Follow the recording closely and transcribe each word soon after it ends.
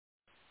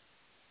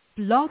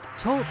Blog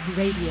Talk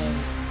Radio.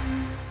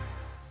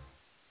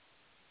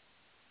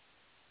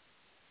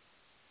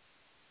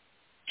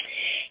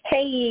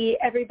 Hey,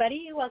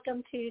 everybody.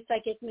 Welcome to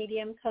Psychic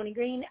Medium Toni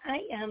Greene.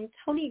 I am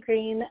Toni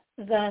Greene,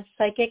 the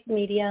Psychic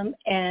Medium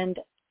and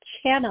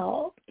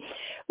channel.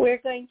 We're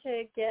going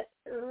to get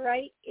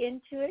right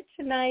into it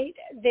tonight.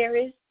 There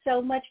is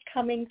so much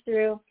coming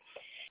through.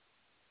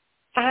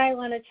 I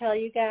want to tell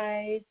you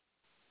guys,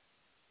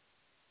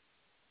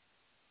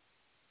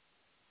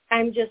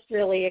 I'm just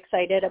really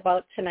excited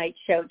about tonight's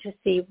show to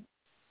see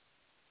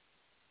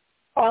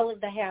all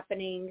of the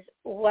happenings,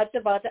 what's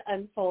about to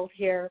unfold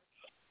here.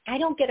 I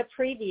don't get a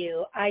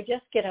preview. I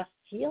just get a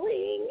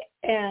feeling,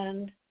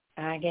 and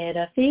I get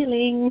a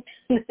feeling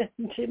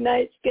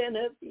tonight's going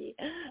to be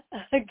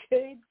a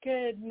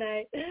good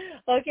night.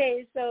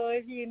 Okay, so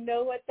if you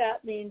know what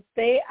that means,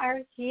 they are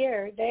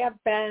here. They have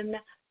been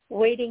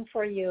waiting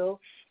for you,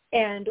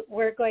 and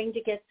we're going to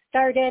get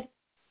started.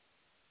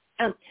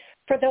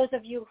 For those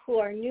of you who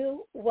are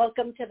new,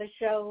 welcome to the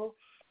show.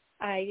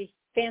 I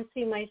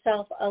fancy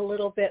myself a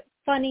little bit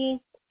funny.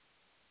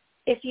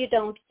 If you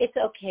don't, it's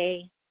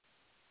okay.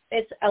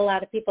 It's a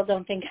lot of people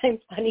don't think I'm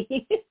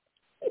funny.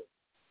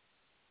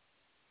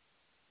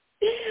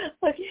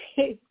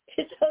 Okay,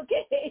 it's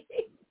okay.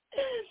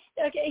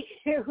 Okay,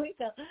 here we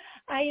go.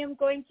 I am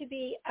going to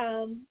be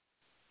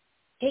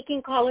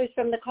taking callers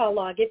from the call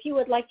log. If you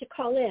would like to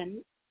call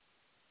in,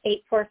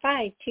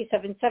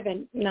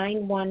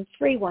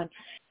 845-277-9131.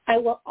 I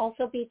will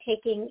also be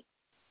taking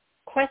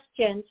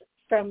questions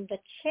from the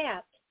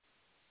chat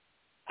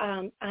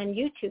on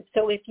YouTube.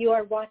 So if you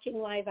are watching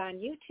live on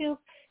YouTube,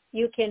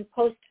 you can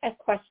post a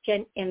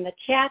question in the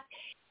chat.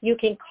 You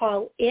can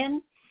call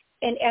in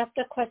and ask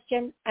a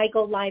question. I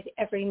go live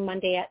every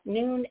Monday at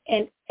noon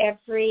and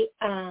every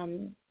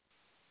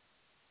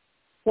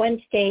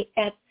Wednesday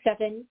at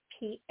 7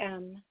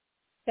 p.m.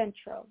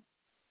 Central.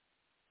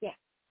 Yeah.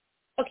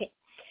 Okay.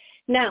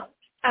 Now,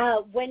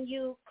 when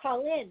you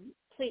call in,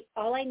 please,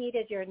 all I need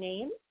is your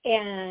name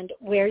and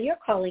where you're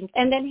calling,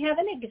 and then have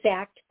an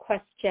exact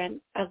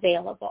question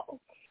available.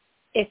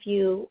 If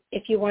you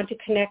want to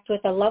connect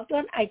with a loved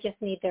one, I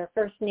just need their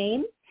first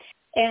name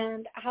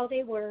and how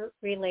they were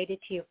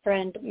related to your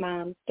friend,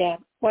 mom, dad,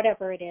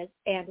 whatever it is,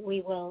 and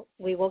we will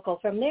go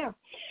from there. A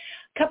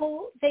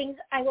couple things.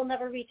 I will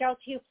never reach out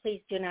to you.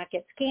 Please do not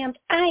get scammed.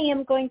 I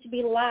am going to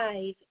be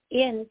live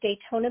in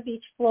Daytona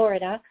Beach,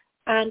 Florida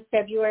on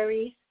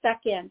February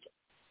 2nd.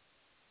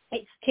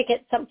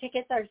 Some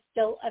tickets are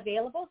still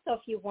available, so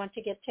if you want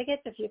to get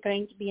tickets, if you're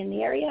going to be in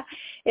the area,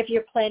 if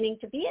you're planning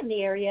to be in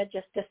the area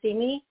just to see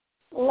me,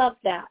 love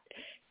that.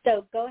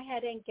 So go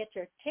ahead and get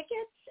your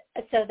tickets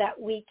so that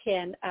we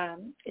can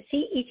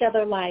see each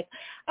other live.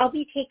 I'll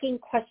be taking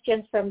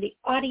questions from the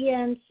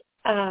audience,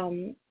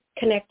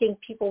 connecting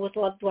people with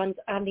loved ones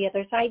on the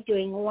other side,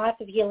 doing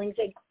lots of healings,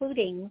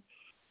 including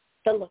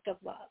the look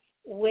of love,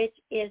 which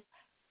is,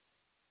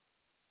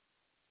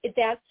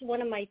 that's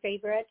one of my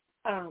favorite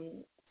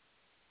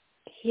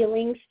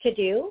healings to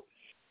do.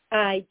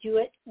 I do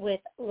it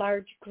with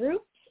large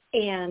groups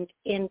and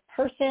in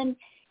person.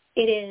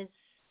 It is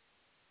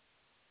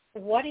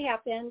what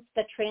happens,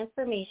 the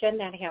transformation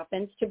that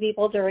happens to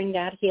people during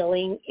that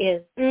healing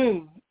is,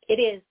 it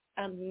is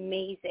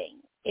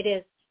amazing. It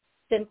is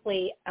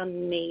simply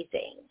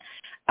amazing.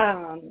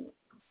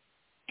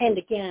 And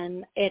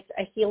again, it's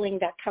a healing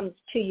that comes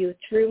to you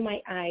through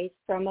my eyes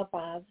from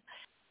above.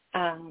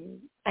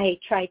 I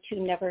try to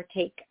never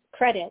take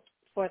credit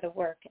for the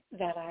work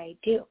that I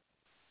do.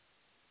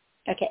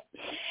 Okay.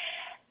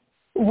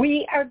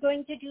 We are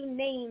going to do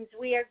names.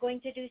 We are going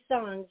to do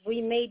songs.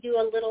 We may do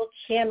a little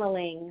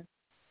channeling.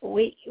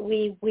 We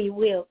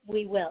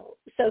will.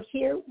 So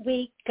here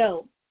we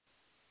go.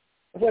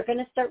 We're going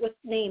to start with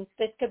names.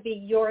 This could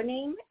be your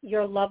name,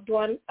 your loved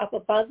one up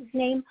above's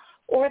name,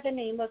 or the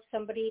name of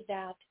somebody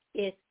that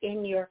is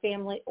in your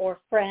family or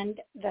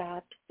friend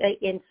that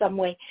in some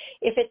way.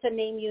 If it's a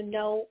name you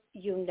know,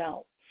 you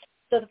know.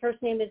 So the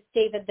first name is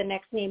David, the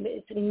next name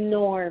is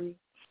Norm,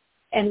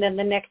 and then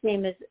the next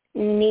name is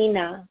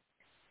Nina.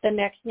 The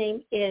next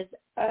name is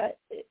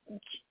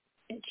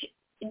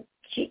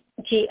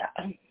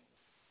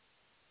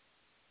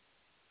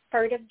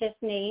part of this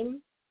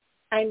name,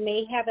 I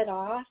may have it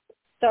off,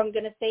 so I'm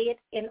going to say it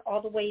in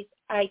all the ways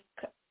it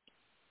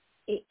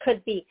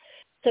could be.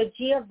 So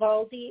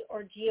Giavaldi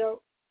or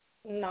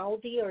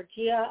Gianaldi or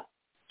Gia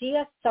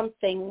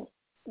something,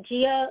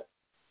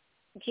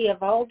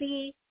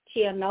 Giavaldi,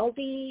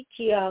 Gianaldi,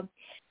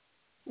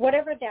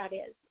 whatever that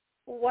is.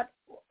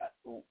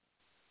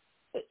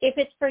 If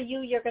it's for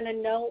you, you're going to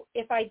know.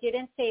 If I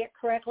didn't say it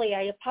correctly,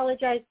 I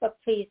apologize, but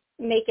please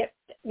make it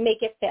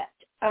fit.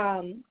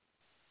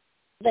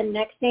 The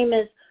next name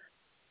is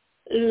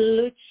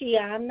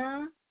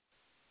Luciana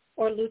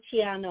or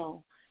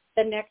Luciano.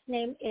 The next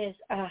name is,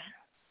 I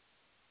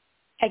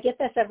get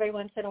this every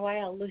once in a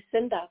while,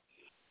 Lucinda.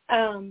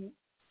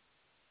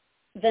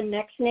 The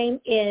next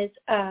name is,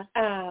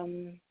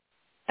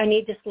 I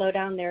need to slow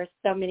down. There are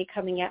so many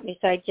coming at me,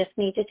 so I just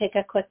need to take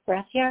a quick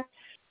breath here.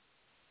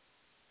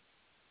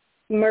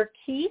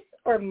 Merquise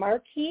or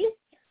Marquise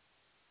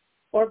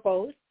or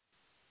both.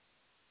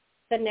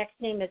 The next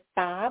name is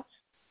Bob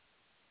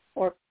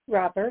or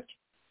Robert.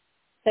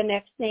 The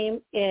next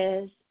name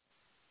is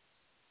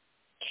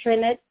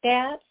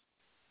Trinidad.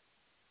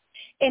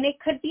 And it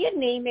could be a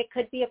name, it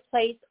could be a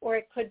place, or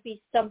it could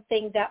be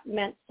something that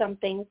meant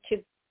something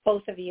to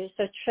both of you.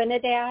 So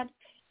Trinidad,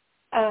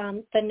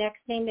 the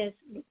next name is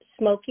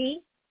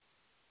Smokey.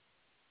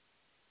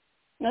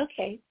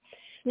 Okay.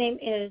 Name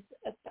is,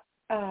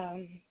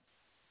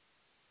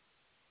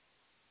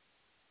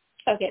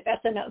 okay,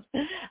 that's enough.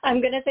 I'm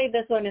going to say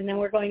this one, and then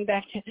we're going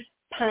back to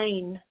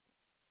Pine.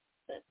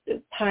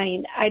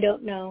 Pine, I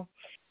don't know.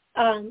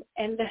 And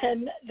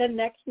then the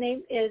next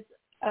name is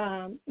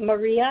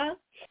Maria.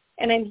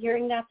 And I'm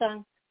hearing that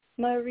song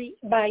Maria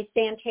by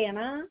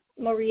Santana.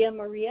 Maria,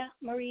 Maria,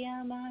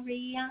 Maria,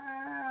 Maria.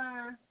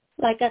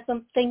 Like a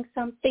something,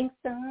 something,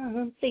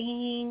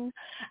 something.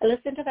 I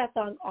listen to that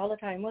song all the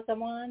time with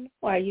someone,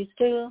 or I used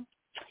to,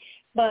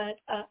 but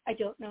I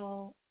don't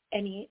know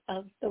any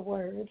of the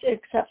words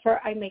except for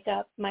I make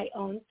up my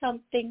own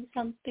something,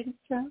 something,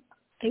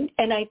 something.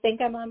 And I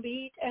think I'm on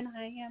beat, and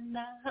I am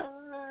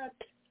not.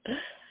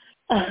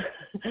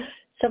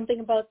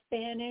 Something about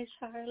Spanish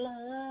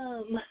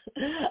Harlem.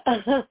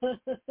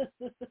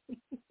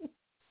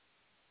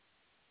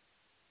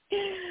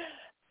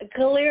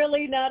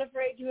 Clearly not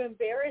afraid to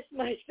embarrass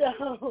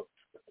myself.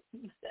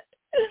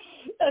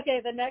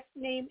 Okay, the next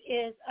name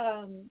is,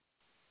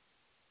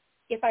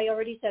 if I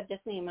already said this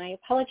name, I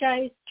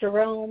apologize,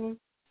 Jerome.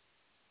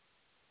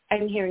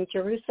 I'm hearing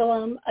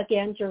Jerusalem.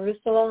 Again,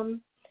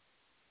 Jerusalem.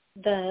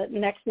 The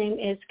next name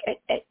is,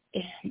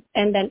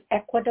 and then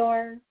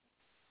Ecuador.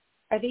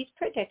 Are these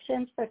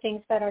predictions for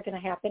things that are going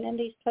to happen in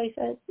these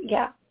places?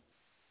 Yeah.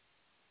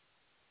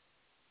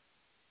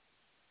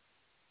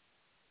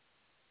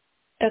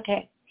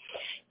 Okay.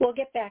 We'll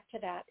get back to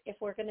that if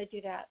we're going to do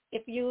that.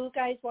 If you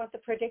guys want the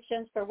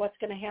predictions for what's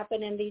going to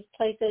happen in these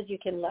places, you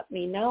can let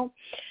me know.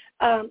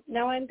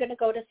 Now I'm going to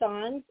go to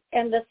songs.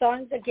 And the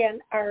songs,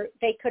 again,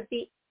 they could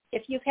be,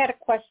 if you've had a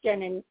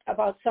question and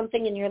about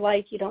something in your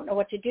life, you don't know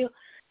what to do,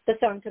 the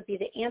song could be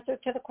the answer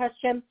to the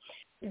question.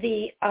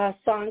 The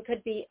song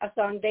could be a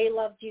song they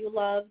loved, you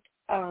loved,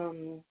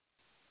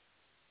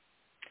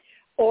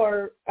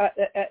 or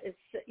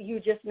you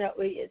just know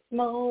it's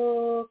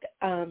smoke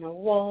on the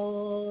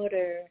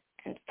water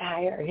and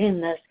fire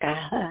in the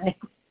sky.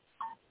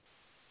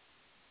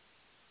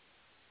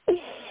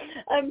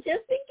 I'm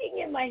just thinking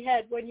in my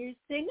head, when you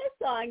sing a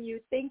song,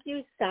 you think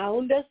you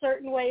sound a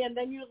certain way, and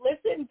then you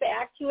listen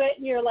back to it,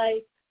 and you're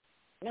like,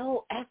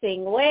 no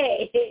effing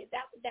way.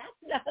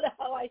 That's not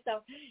how I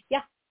sound.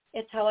 Yeah,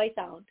 it's how I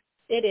sound.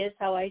 It is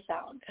how I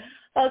sound.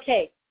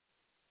 Okay.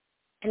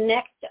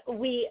 Next,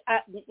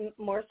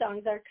 more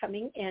songs are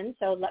coming in,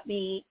 so let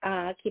me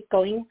keep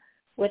going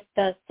with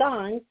the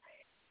songs.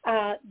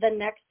 The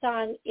next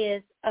song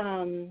is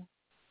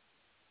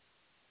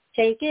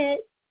Take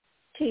It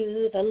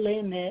to the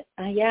Limit.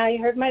 Yeah, I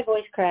heard my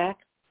voice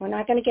crack. We're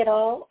not going to get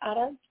all out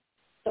of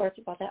sorts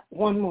about that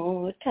one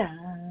more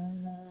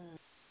time.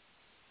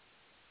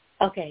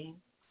 Okay.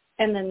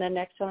 And then the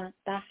next one,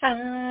 the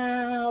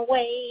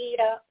highway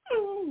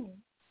to,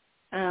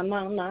 I'm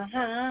on the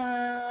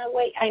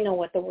highway. I know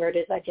what the word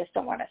is. I just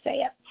don't want to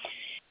say it.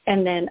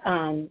 And then,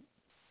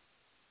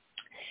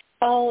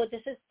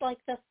 this is like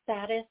the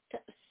saddest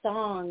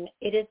song.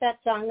 It is that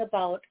song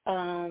about,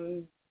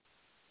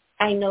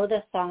 I know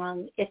the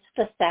song. It's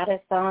the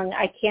saddest song.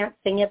 I can't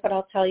sing it, but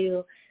I'll tell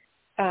you,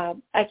 I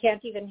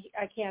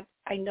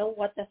know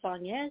what the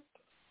song is,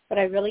 but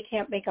I really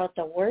can't make out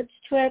the words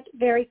to it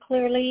very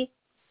clearly.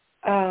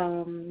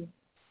 I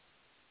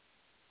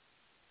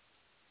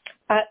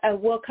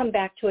will come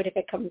back to it if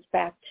it comes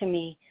back to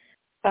me.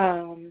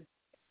 And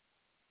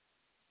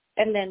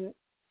then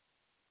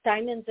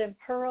Diamonds and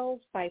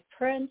Pearls by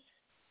Prince.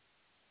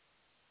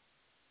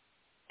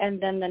 And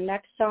then the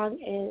next song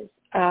is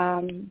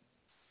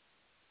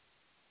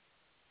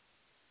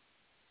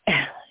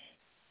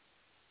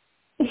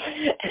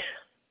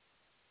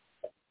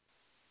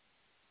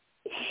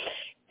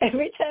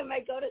every time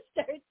I go to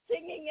start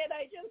singing it,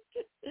 I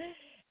just,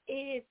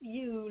 if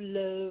you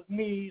love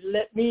me,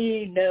 let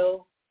me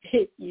know.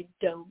 If you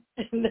don't,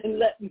 then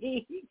let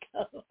me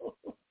go.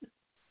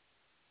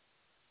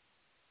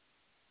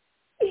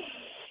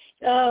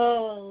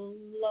 Oh,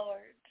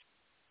 Lord.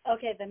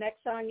 Okay, the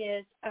next song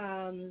is,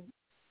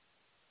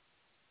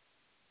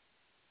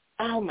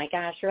 oh my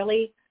gosh,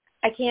 really?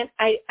 I can't,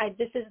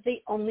 this is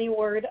the only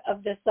word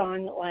of the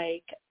song,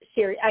 like,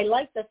 I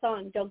like the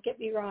song, don't get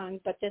me wrong,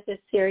 but this is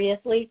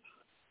seriously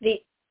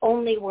the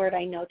only word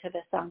I know to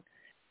this song.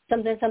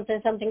 Something,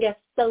 something, something,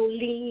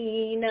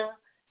 gasolina,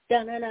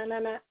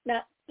 da-na-na-na-na,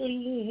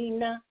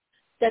 gasolina,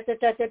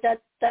 da-da-da-da-da,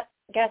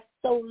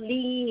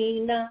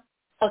 gasolina.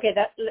 Okay,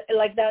 that,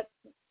 like that,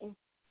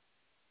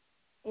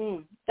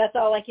 that's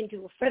all I can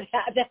do for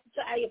that.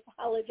 I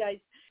apologize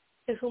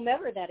to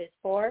whomever that is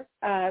for.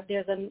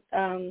 There's an,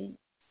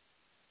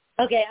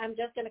 okay, I'm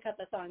just going to cut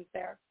the songs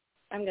there.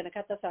 And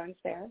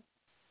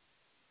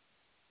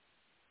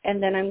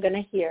then I'm going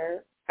to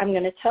hear I'm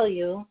going to tell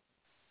you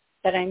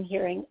that I'm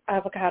hearing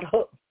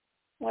avocado,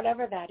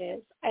 whatever that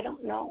is. I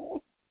don't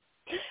know.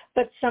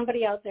 But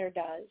somebody out there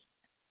does.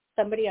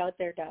 Somebody out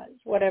there does,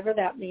 whatever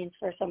that means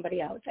for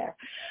somebody out there.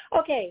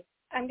 Okay,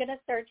 I'm going to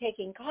start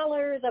taking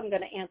callers. I'm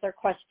going to answer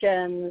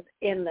questions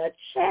in the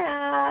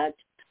chat.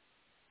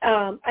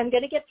 I'm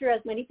going to get through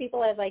as many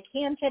people as I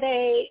can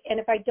today, and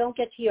if I don't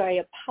get to you,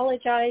 I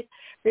apologize.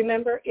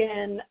 Remember,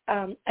 in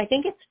I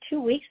think it's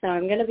 2 weeks now,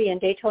 I'm going to be in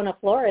Daytona,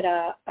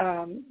 Florida,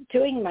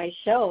 doing my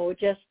show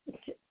just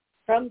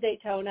from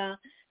Daytona,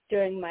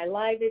 doing my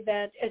live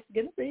event. It's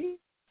going to be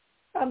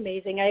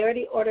amazing. I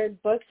already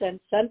ordered books and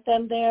sent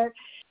them there.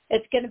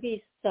 It's going to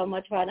be so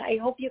much fun. I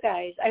hope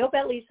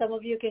at least some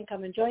of you can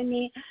come and join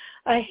me.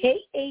 Hey,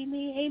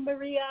 Amy. Hey,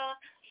 Maria.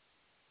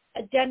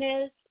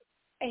 Dennis.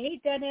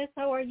 Hey, Dennis.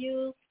 How are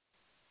you?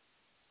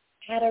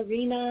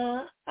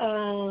 Katarina.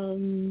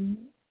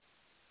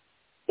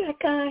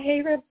 Becca.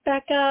 Hey,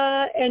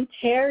 Rebecca. And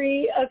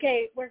Terry.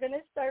 Okay, we're going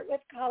to start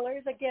with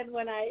callers. Again,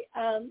 when I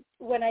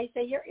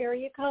say your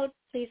area code,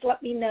 please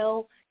let me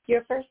know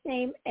your first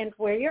name and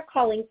where you're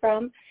calling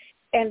from,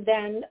 and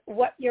then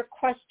what your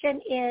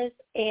question is,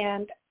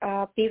 and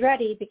be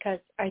ready, because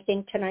I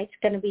think tonight's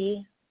going to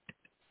be,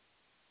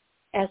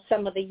 as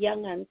some of the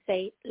young ones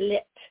say,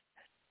 lit.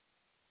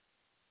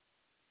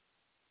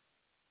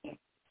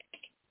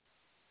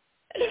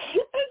 I'm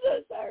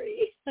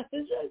so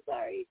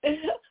sorry.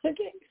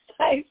 Okay,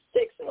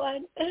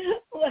 561.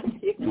 What's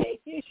your name?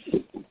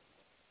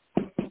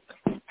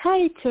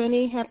 Hi,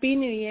 Toni. Happy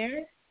New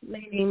Year. My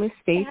name is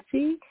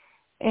Stacy,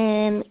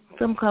 and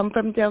come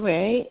from Del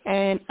Rey,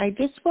 and I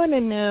just want to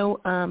know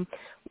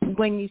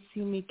when you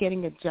see me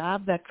getting a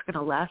job that's going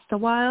to last a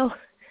while.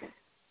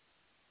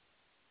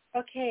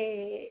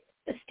 Okay,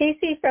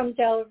 Stacy from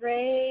Del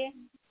Rey.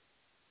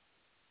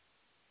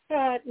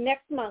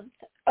 Next month.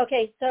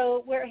 Okay,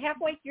 so we're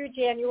halfway through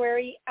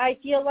January. I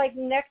feel like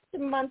next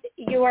month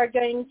you are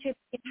going to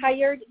be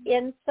hired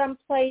in some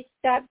place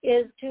that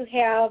is to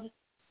have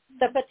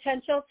the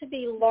potential to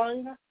be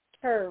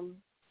long-term.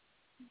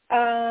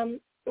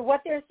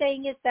 What they're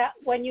saying is that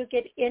when you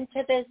get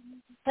into this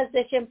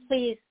position,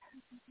 please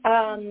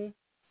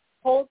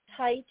hold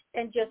tight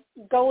and just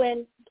go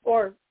in,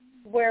 or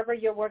wherever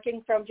you're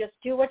working from, just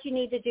do what you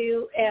need to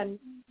do, and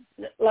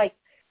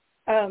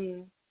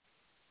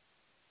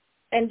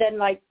and then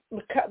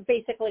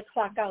basically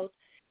clock out.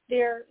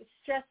 They're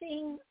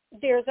stressing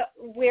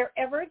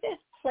wherever this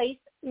place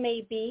may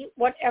be,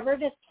 whatever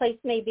this place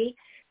may be,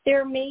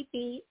 there may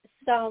be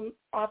some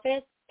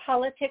office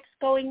politics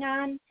going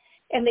on,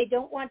 and they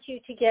don't want you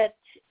to get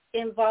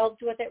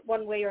involved with it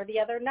one way or the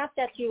other. Not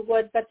that you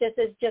would, but this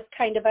is just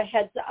kind of a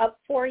heads up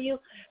for you.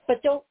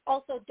 But don't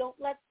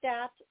let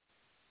that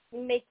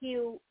make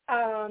you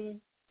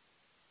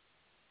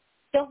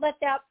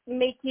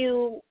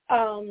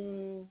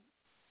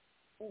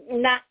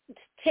not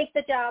take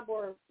the job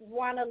or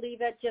want to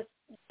leave it. Just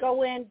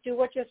go in, do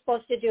what you're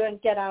supposed to do,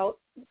 and get out,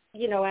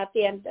 at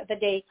the end of the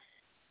day.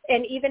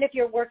 And even if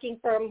you're working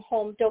from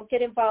home, don't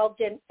get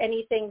involved in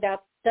anything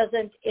that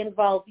doesn't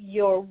involve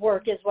your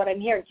work, is what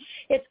I'm hearing.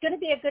 It's going to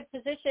be a good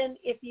position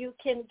if you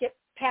can get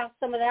past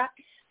some of that.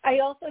 I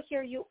also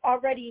hear you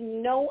already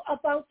know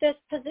about this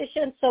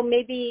position, so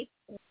maybe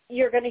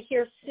you're going to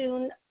hear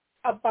soon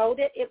about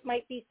it. It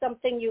might be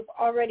something you've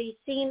already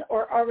seen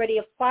or already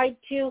applied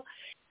to,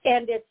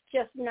 and it's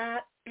just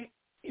not,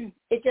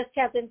 it just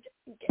hasn't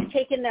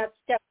taken that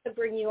step to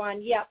bring you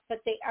on yet,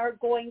 but they are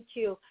going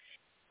to.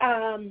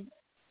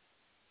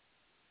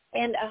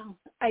 And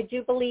I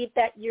do believe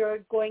that you're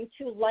going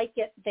to like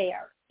it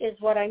there, is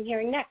what I'm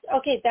hearing next.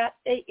 Okay,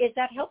 is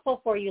that helpful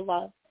for you,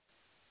 love?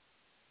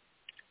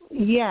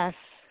 Yes,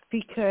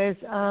 because,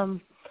 I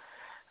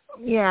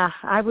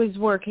was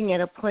working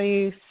at a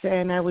place,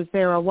 and I was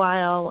there a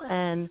while,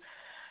 and,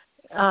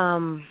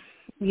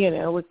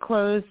 it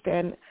closed,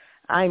 and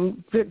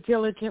I'm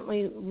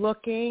diligently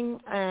looking,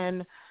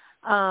 and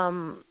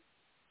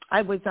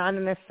I was on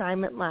an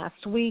assignment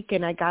last week,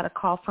 and I got a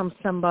call from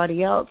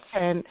somebody else,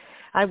 and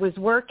I was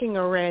working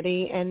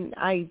already, and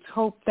I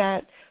hope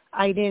that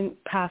I didn't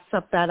pass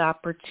up that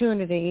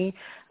opportunity.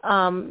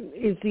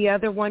 Is the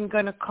other one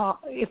going to call?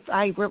 If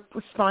I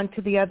respond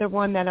to the other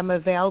one that I'm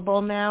available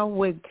now,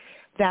 would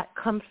that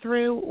come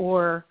through,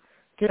 or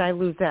did I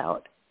lose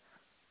out?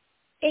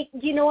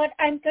 You know what?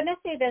 I'm going to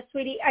say this,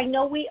 sweetie. I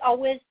know we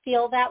always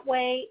feel that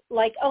way,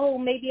 like, oh,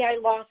 maybe I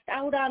lost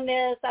out on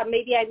this, or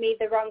maybe I made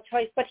the wrong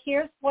choice. But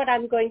here's what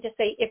I'm going to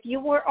say. If you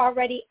were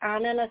already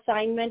on an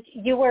assignment,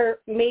 you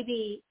were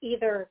maybe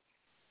either,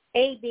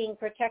 A, being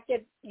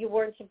protected, you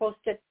weren't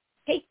supposed to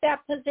take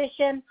that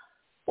position,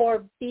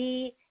 or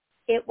B,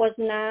 it was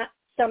not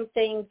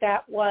something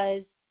that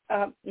was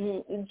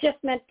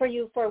just meant for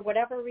you for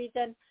whatever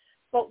reason.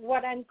 But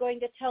what I'm going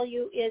to tell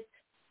you is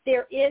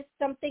there is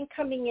something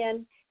coming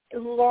in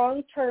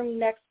long-term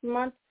next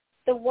month.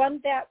 The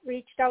one that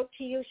reached out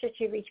to you, should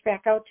you reach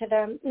back out to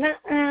them?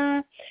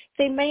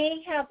 They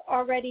may have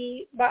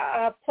already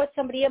put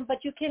somebody in,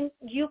 but you can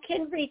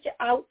reach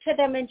out to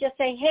them and just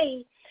say,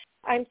 hey,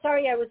 I'm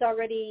sorry I was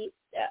already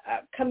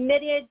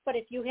committed, but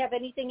if you have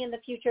anything in the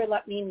future,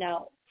 let me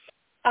know.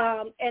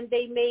 And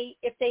they may,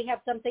 if they have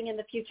something in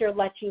the future,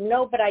 let you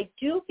know. But I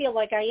do feel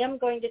like I am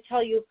going to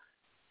tell you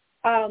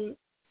the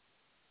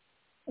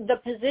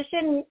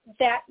position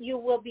that you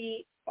will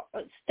be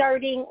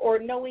starting or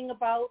knowing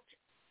about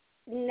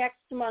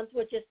next month,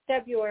 which is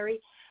February.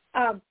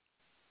 I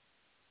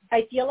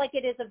feel like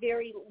it is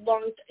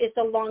it's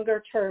a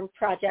longer term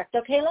project.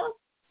 Okay, love?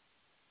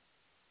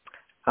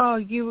 Oh,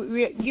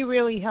 you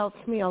really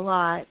helped me a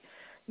lot.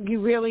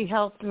 You really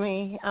helped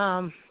me.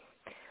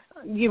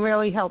 You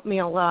really helped me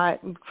a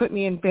lot and put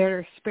me in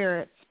better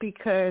spirits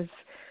because,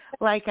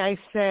 like I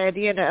said,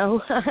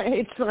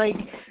 it's like,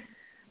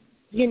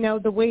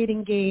 the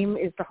waiting game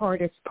is the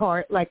hardest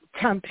part, like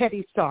Tom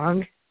Petty's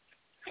song.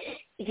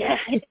 Yeah,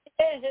 it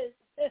is.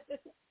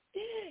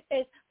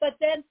 But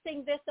then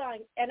sing this song,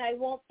 And I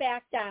Won't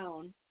Back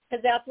Down,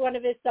 because that's one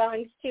of his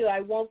songs, too.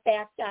 I Won't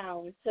Back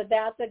Down. So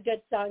that's a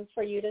good song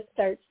for you to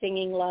start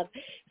singing, love.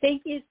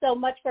 Thank you so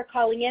much for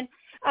calling in.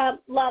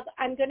 Love,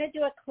 I'm going to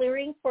do a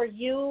clearing for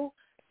you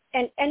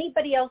and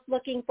anybody else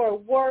looking for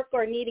work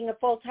or needing a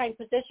full-time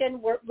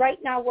position. Right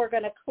now we're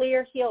going to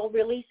clear, heal,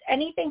 release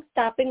anything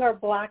stopping or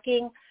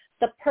blocking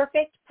the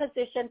perfect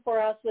position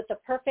for us with the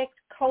perfect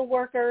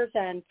coworkers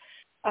and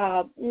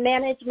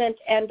management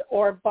and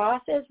or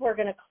bosses. We're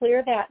going to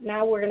clear that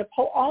now. We're going to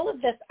pull all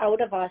of this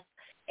out of us.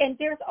 And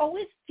there's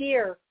always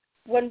fear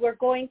when we're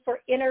going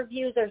for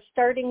interviews or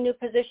starting new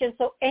positions.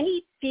 So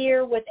any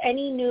fear with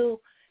any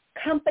new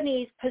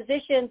companies,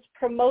 positions,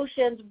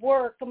 promotions,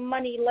 work,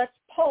 money, let's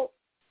pull.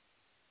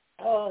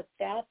 Oh,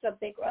 that's a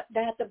big one.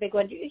 That's a big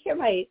one. Do you hear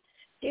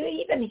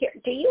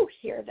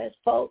this,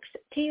 folks?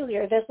 Do you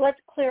hear this? Let's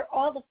clear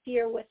all the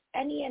fear with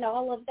any and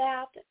all of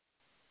that.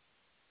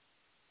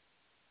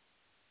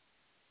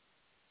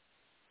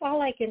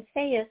 All I can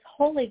say is,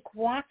 holy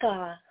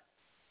guaca.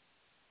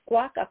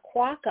 Guaca,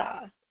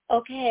 quaca.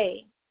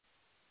 Okay.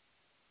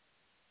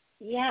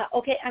 Yeah,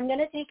 okay. I'm going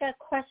to take a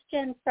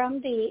question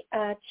from the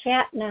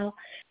chat now.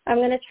 I'm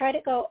going to try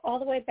to go all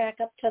the way back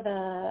up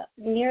to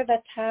near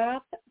the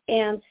top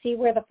and see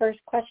where the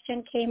first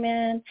question came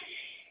in.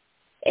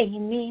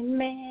 Amy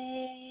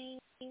May,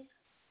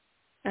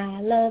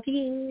 I love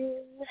you.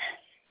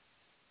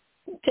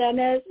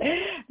 Dennis,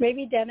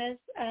 maybe Dennis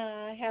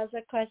has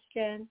a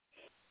question.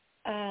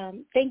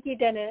 Thank you,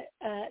 Dennis.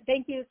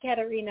 Thank you,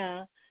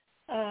 Katerina.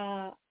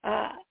 And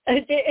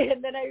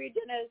then I read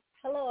Dennis.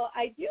 Hello,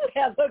 I do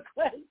have a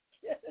question.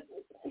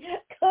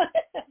 Go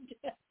ahead.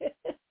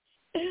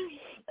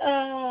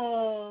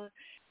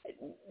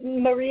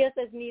 Maria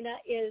says Nina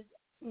is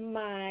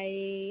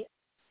I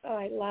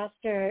lost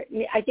her.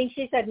 I think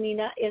she said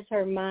Nina is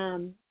her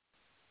mom.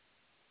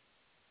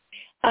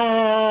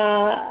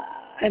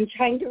 I'm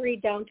trying to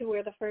read down to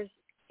where the first,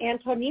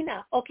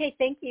 Antonina. Okay,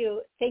 thank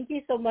you. Thank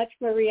you so much,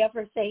 Maria,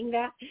 for saying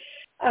that.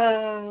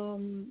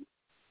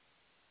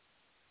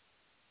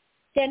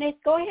 Dennis,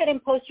 go ahead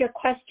and post your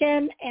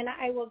question, and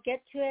I will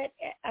get to it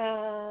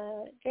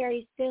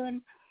very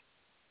soon.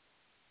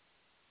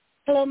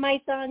 Hello,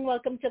 my son.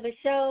 Welcome to the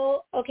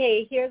show.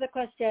 Okay, here's a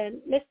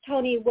question. Miss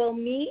Toni, will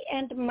me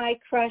and my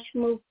crush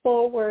move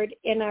forward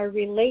in our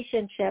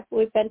relationship?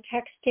 We've been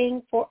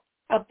texting for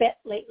a bit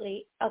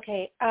lately.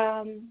 Okay.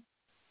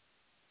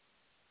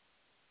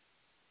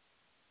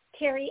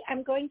 Terry,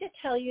 I'm going to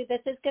tell you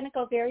this is going to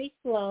go very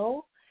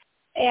slow,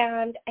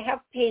 and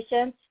have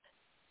patience.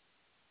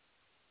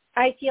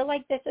 I feel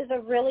like this is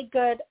a really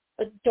good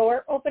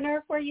door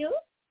opener for you,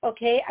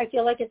 okay? I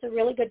feel like it's a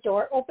really good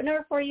door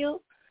opener for you.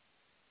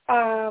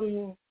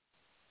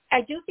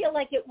 I do feel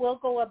like it will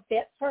go a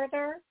bit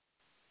further.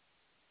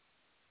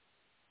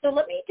 So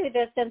let me do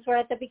this since we're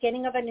at the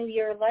beginning of a new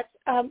year. Let's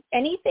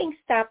anything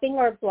stopping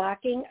or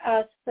blocking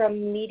us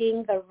from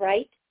meeting the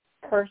right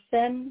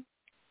person,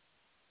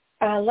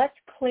 let's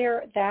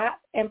clear that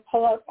and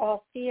pull out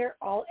all fear,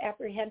 all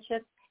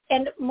apprehension,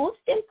 and most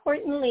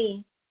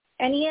importantly,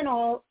 any and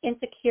all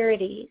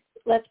insecurities.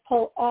 Let's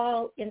pull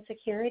all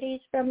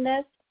insecurities from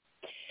this.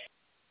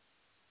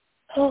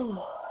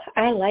 Oh,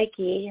 I like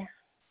it.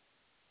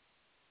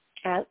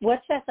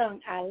 What's that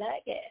song? I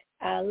like it.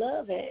 I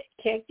love it.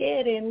 Can't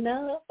get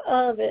enough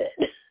of it.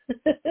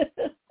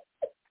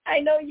 I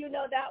know you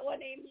know that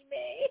one, Amy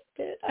May.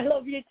 I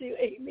love you too,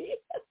 Amy.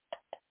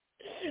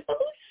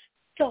 Oh,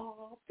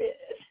 stop it.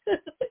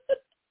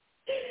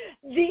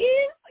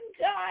 These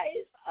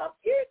guys up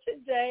here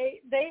today,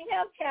 they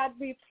have had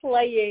me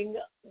playing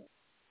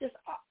just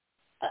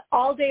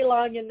all day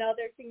long, and now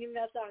they're singing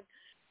that song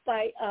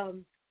by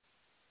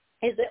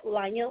is it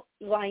Lionel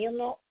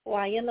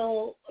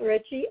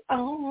Richie?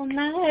 All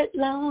night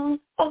long,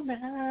 all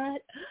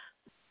night.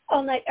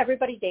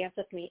 Everybody dance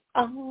with me.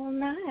 All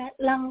night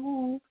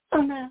long,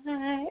 all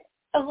night,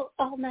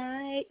 all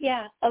night.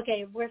 Yeah,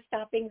 okay, we're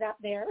stopping that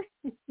there.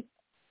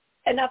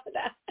 Enough of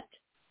that.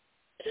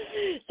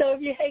 So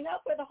if you hang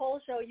out for the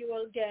whole show, you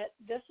will get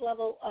this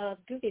level of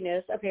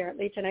goofiness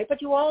apparently tonight,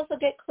 but you will also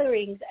get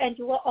clearings, and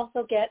you will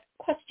also get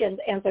questions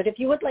answered if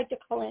you would like to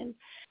call in.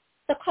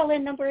 The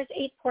call-in number is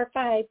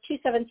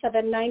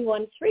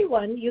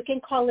 845-277-9131. You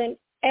can call in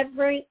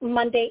every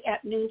Monday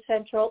at noon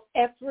Central,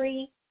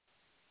 every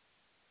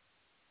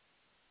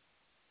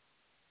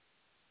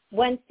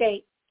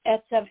Wednesday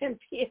at 7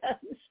 p.m.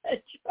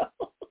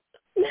 Central.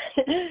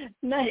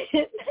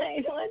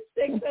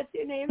 916, what's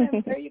your name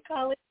and where are you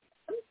calling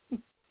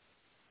from?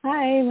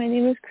 Hi, my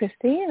name is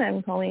Christy, and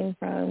I'm calling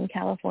from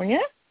California.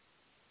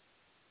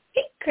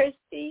 Hey,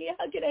 Christy,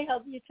 how can I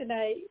help you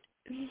tonight?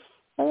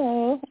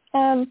 Hello.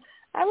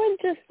 I would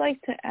just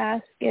like to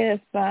ask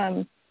if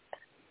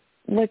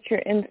what's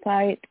your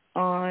insight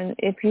on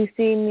if you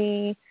see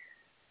me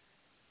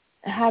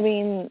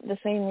having the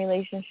same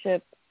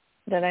relationship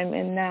that I'm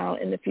in now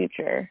in the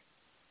future?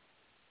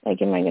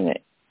 Like, am I going to,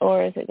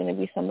 or is it going to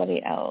be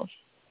somebody else?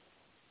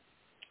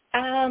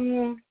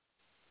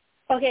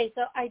 Okay,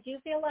 so I do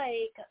feel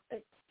like...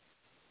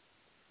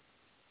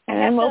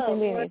 And I'm open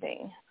to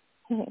anything.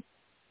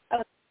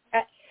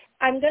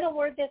 I'm going to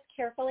word this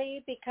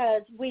carefully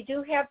because we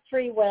do have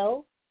free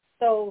will,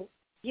 so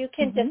you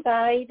can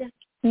decide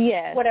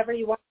whatever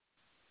you want.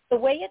 The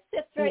way it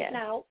sits right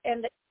now,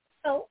 and the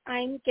info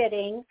I'm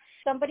getting,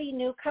 somebody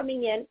new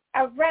coming in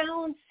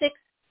around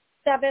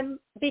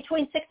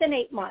between 6 and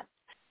 8 months.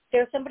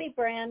 There's somebody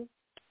brand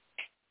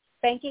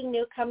spanking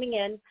new coming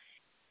in,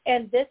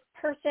 and this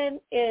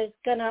person is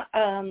gonna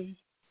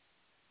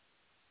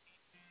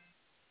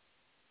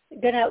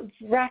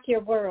rock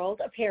your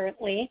world,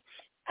 apparently.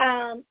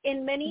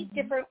 In many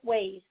different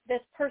ways.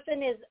 This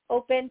person is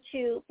open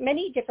to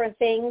many different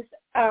things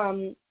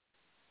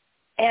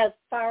as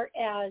far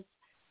as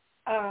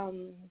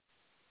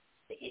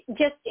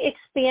just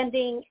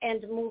expanding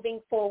and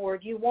moving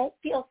forward. You won't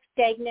feel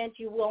stagnant.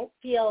 You won't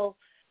feel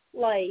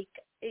like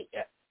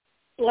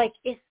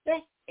is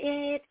this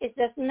it? Is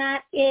this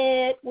not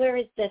it? Where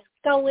is this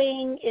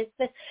going? Is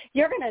this?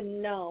 You're gonna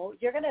know.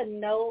 You're gonna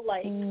know,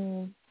 like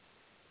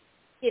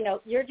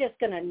you're just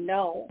gonna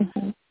know.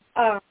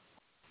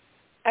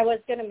 I was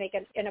going to make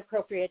an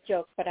inappropriate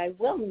joke, but I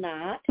will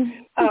not,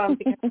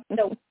 because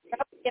they'll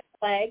probably get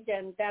flagged,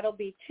 and that'll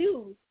be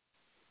two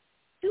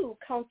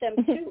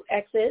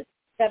exes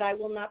that I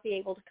will not be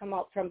able to come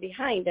out from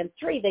behind, and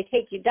 3, they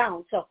take you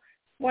down. So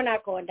we're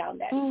not going down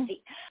that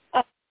easy.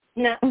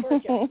 Not for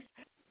jokes.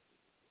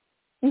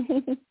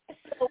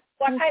 So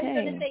what I'm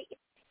going to say is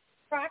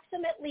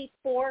approximately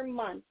 4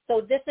 months. So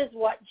this is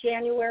what,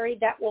 January,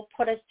 that will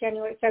put us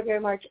January,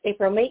 February, March,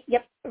 April, May.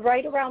 Yep,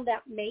 right around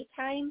that May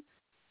time.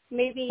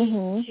 Maybe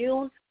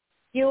June,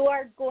 you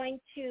are going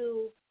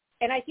to,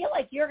 and I feel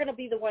like you're going to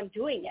be the one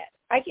doing it.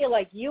 I feel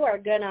like you are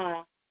going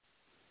to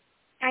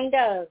kind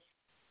of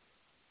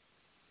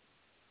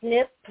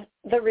snip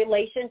the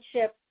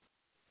relationship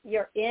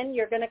you're in.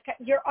 You're going to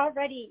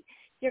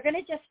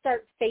just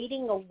start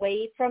fading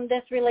away from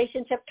this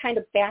relationship, kind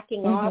of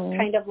backing off,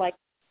 kind of like,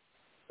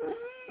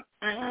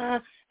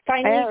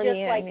 finally just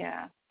like,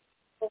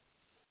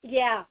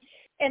 yeah.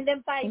 And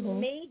then by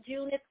May,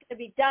 June, it's going to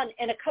be done.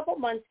 And a couple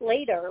months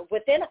later,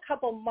 within a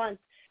couple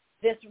months,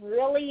 this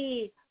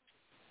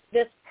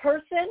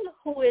person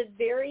who is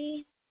they're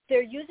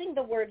using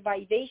the word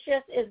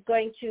vivacious, is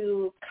going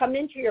to come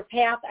into your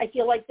path. I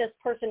feel like this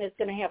person is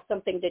going to have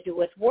something to do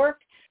with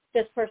work.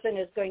 This person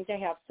is going to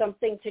have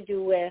something to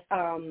do with,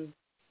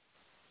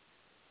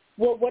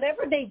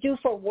 whatever they do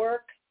for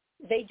work,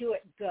 they do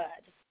it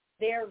good.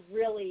 They're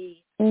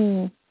really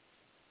on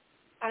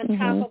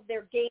top of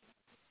their game.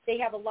 They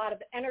have a lot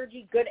of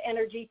energy, good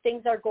energy.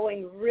 Things are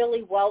going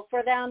really well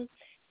for them.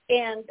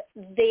 And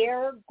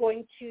they're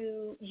going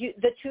to,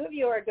 the two of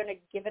you are going to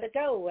give it a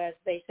go, as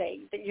they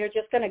say. You're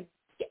going to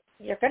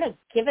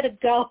give it a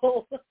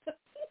go.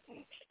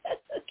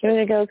 Give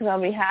it a go, because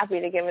I'll be happy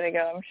to give it a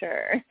go, I'm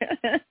sure.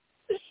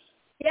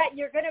 Yeah,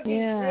 you're going to be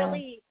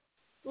really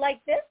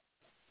like this.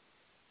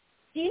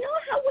 Do you know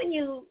how when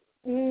you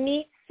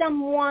meet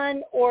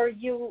someone or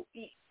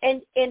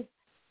and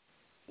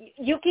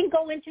you can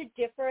go into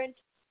different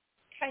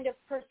kind of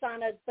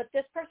personas, but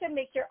this person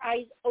makes your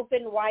eyes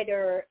open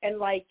wider and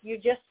like you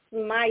just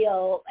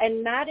smile,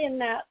 and not in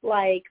that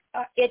like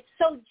it's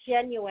so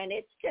genuine.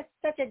 It's just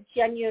such a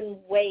genuine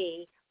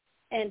way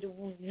and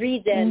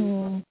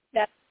reason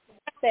that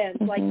happens.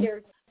 Like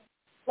there's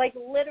like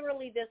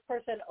literally this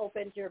person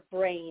opens your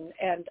brain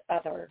and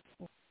other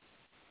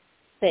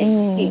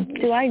things.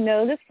 Do I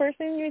know this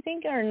person, you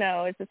think, or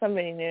no? Is it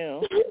somebody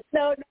new?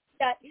 No.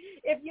 That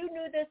if you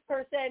knew this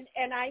person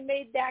and I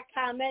made that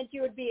comment,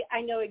 you would be,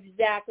 I know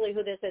exactly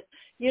who this is.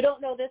 You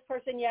don't know this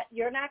person yet.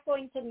 You're not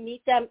going to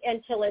meet them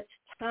until it's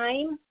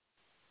time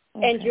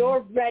and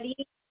you're ready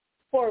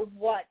for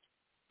what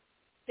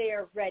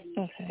they're ready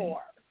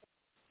for.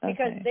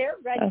 Because they're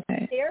ready.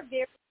 They're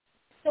very.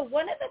 So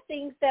one of the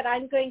things that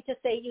I'm going to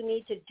say you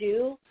need to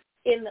do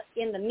in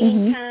the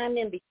meantime,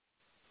 in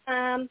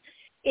between,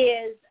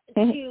 is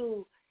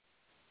to.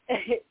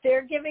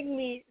 They're giving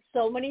me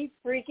so many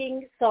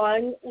freaking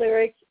song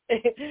lyrics.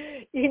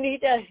 You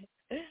need to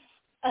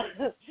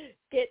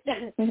get,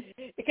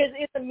 because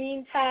in the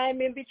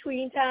meantime, in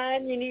between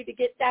time, you need to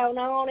get down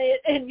on it,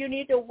 and you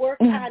need to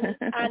work on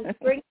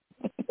bringing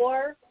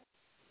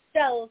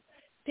yourself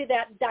to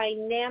that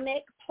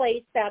dynamic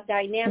place, that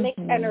dynamic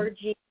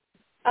energy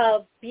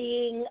of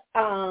being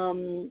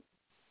in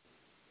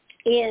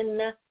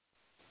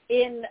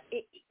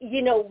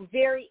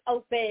very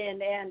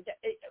open and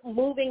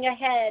moving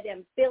ahead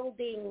and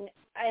building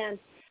and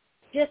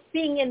just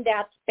being in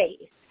that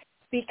space,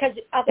 because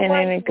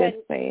otherwise, and in a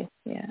good space,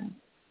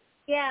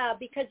 yeah,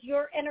 because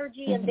your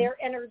energy and their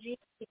energy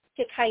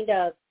to kind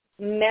of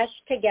mesh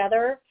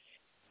together.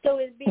 So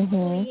it's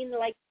between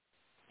like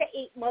the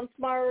 8 month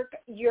mark,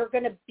 you're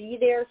going to be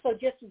there. So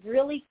just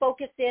really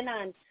focus in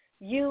on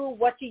you.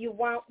 What do you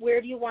want?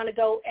 Where do you want to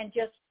go? And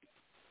just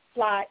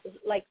fly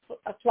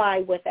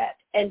with it.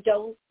 And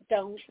don't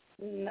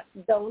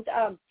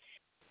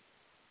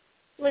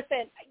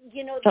listen.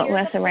 Don't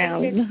mess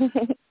around.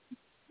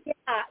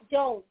 Yeah,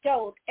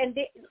 don't. And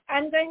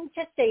I'm going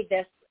to say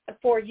this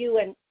for you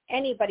and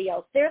anybody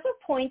else. There's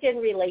a point in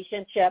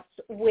relationships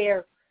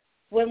where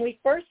when we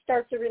first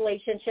start the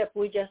relationship,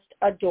 we just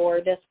adore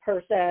this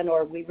person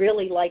or we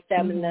really like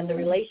them, and then the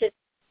relationship.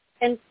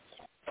 And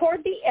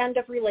toward the end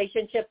of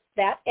relationships,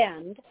 that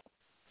end,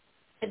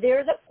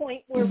 there's a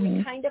point where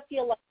we kind of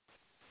feel like,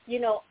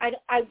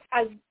 I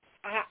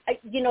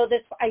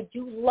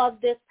do love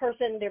this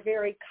person. They're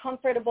very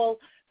comfortable,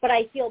 but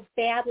I feel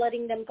bad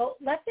letting them go.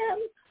 Let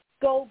them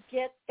go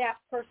get that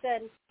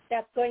person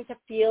that's going to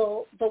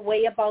feel the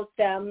way about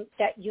them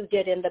that you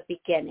did in the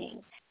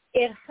beginning.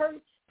 It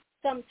hurts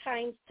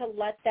sometimes to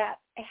let that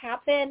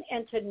happen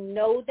and to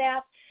know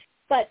that,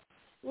 but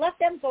let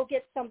them go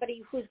get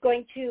somebody who's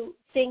going to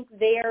think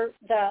they're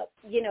the,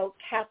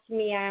 cat's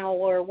meow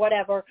or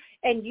whatever,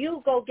 and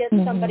you go get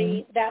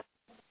somebody that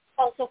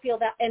also feel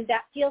that and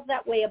that feels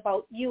that way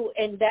about you,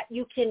 and that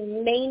you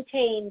can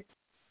maintain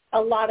a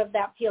lot of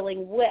that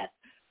feeling with.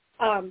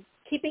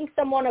 Keeping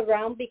someone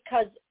around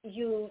because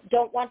you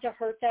don't want to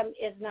hurt them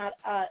is not,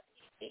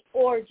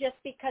 or just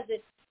because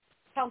it's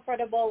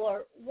comfortable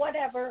or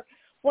whatever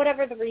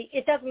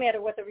it doesn't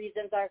matter what the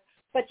reasons are,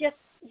 but just,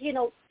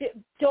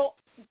 don't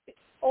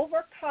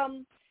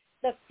overcome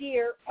the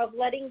fear of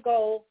letting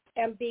go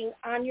and being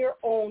on your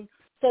own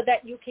so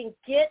that you can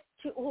get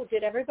to,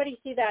 did everybody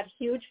see that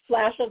huge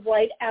flash of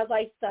light as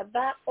I said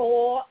that?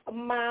 Oh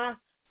my,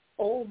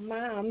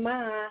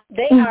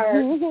 they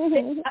are.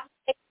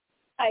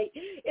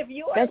 If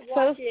you are That's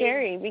watching, so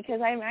scary,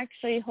 because I'm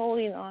actually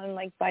holding on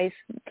like by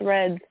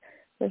threads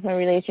with my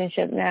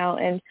relationship now,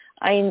 and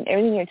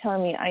everything you're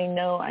telling me, I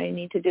know I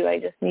need to do. I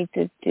just need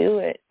to do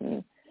it,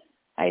 and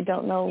I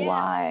don't know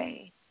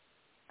why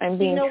I'm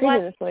being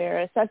treated this way or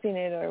accepting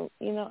it, or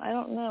I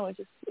don't know.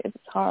 It's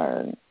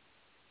hard.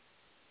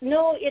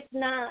 No, it's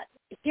not.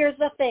 Here's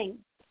the thing.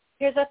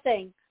 Here's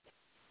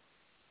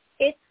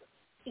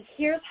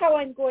how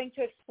I'm going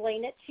to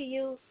explain it to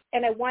you,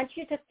 and I want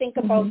you to think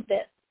about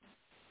this.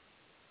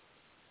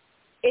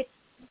 It's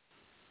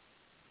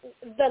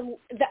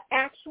the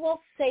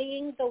actual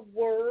saying the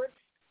words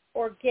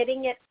or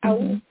getting it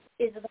out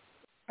is the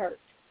part.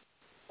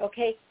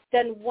 Okay?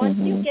 Then once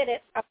you get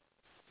it out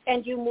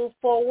and you move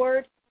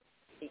forward,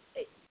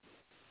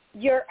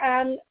 you're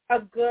on a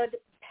good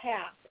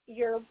path.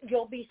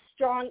 You'll be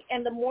strong,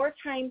 and the more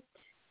time,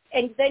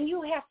 and then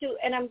you have to,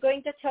 and I'm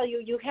going to tell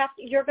you, you're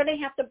going to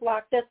have to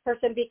block this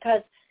person,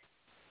 because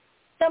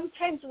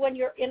sometimes when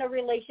you're in a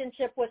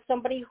relationship with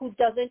somebody who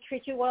doesn't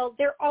treat you well,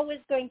 they're always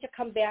going to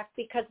come back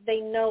because they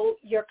know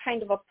you're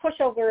kind of a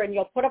pushover and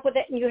you'll put up with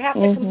it, and you have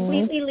to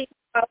completely leave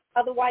out.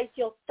 Otherwise,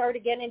 you'll start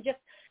again, and just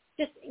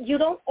you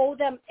don't owe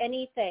them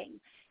anything,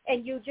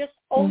 and you just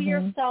owe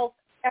yourself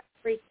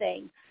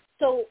everything.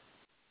 So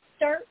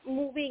start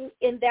moving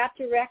in that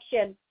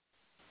direction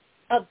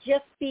of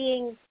just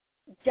being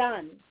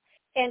done.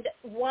 And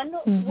one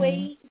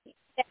way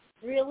that's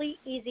really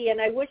easy,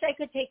 and I wish I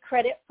could take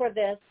credit for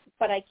this,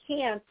 but I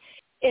can't,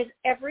 is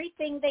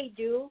everything they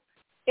do,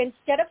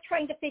 instead of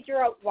trying to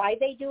figure out why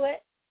they do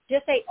it,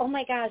 just say, oh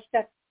my gosh,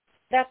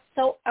 that's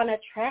so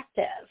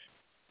unattractive.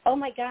 Oh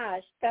my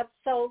gosh, that's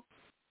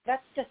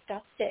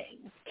disgusting.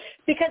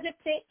 Because if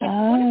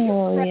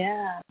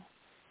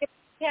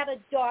you had a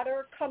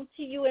daughter come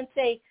to you and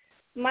say,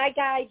 my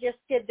guy just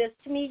did this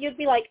to me, you'd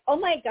be like, oh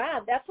my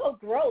God, that's so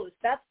gross.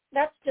 That's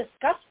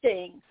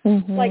disgusting.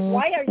 Like,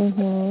 why are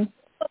you?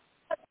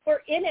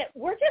 We're in it.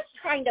 We're just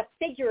trying to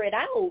figure it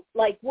out.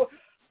 Like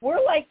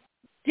we're like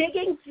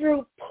digging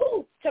through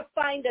poop to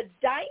find a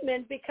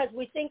diamond because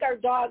we think our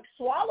dog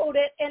swallowed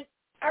it, and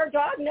our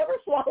dog never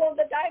swallowed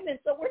the diamond.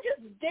 So we're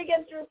just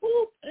digging through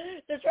poop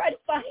to try to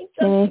find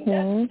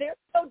something. There's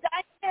no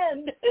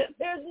diamond.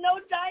 There's no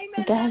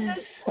diamond. That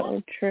is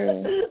so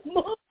true.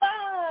 Move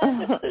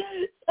on.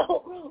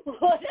 So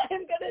what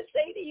I'm going to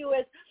say to you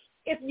is,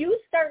 if you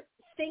start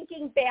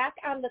thinking back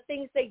on the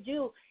things they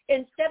do,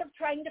 instead of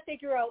trying to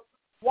figure out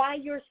why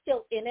you're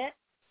still in it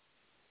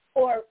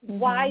or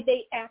why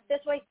they act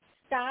this way,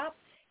 stop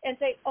and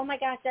say, oh my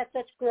gosh, that's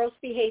such gross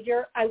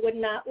behavior. I would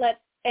not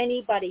let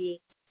anybody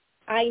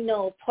I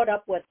know put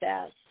up with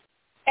this.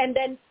 And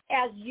then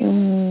as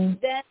you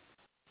then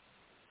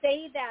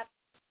say that,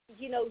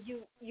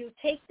 you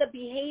take the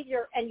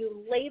behavior and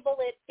you label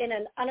it in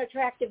an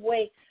unattractive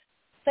way,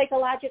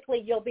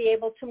 psychologically you'll be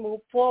able to move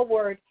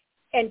forward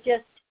and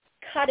just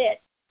cut it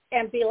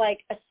and be like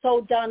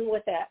so done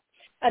with it.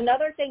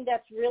 Another thing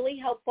that's really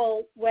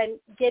helpful when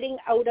getting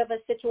out of a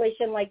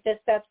situation like this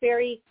that's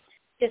very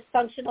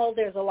dysfunctional,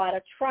 there's a lot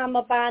of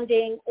trauma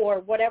bonding or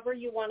whatever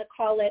you want to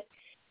call it,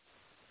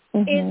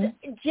 is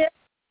just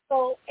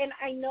go, and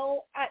I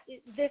know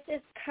this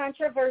is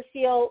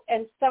controversial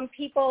and some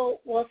people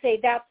will say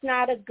that's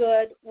not a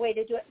good way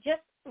to do it.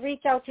 Just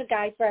reach out to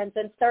guy friends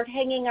and start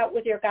hanging out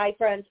with your guy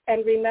friends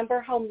and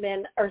remember how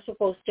men are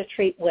supposed to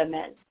treat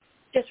women.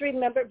 Just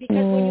remember, because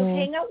when you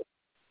hang out with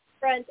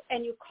friends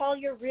and you call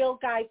your real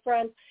guy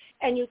friends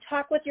and you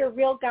talk with your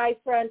real guy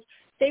friends,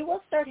 they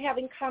will start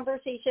having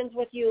conversations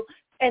with you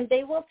and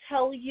they will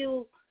tell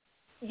you,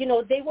 you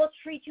know, they will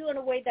treat you in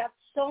a way that's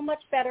so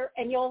much better,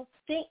 and you'll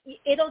think,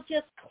 it'll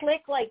just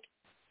click like,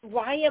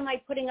 why am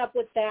I putting up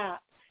with that?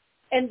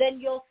 And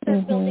then you'll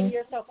start building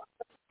yourself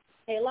up.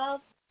 Hey, love?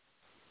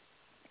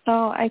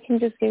 Oh, I can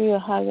just give you a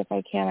hug if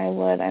I can. I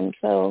would. I'm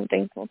so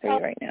thankful for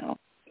you right now.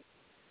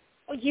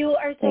 You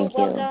are so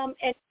welcome.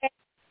 And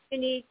you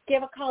need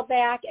give a call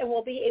back, and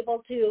we'll be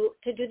able to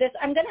do this.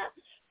 I'm going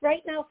to,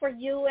 right now for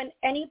you and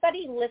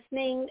anybody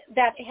listening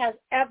that has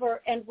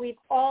ever, and we've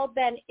all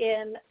been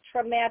in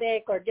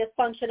traumatic or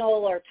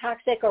dysfunctional or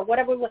toxic or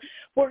whatever,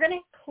 we're going to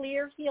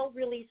clear, heal,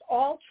 release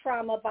all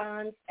trauma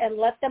bonds and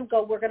let them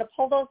go. We're going to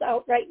pull those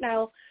out right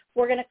now.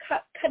 We're going to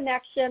cut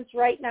connections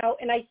right now.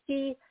 And I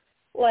see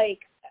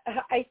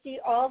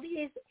all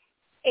these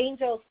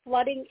angels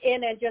flooding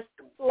in and just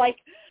like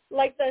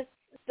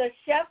the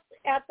chefs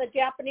at the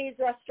Japanese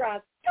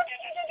restaurants,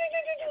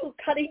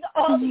 cutting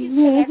all these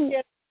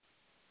connections.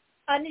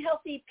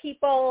 Unhealthy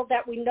people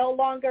that we no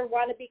longer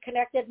want to be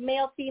connected,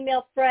 male,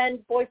 female, friend,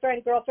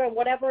 boyfriend, girlfriend,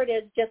 whatever it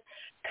is, just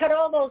cut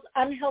all those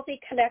unhealthy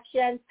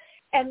connections.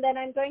 And then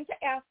I'm going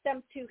to ask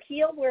them to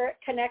heal where it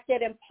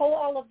connected and pull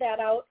all of that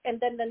out. And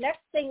then the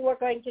next thing we're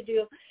going to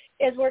do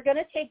is we're going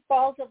to take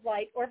balls of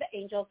light, or the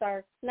angels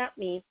are, not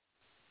me.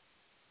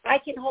 I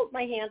can hold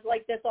my hands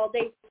like this all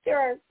day.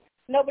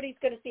 Nobody's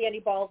going to see any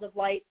balls of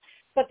light,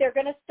 but they're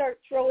going to start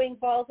throwing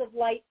balls of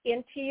light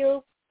into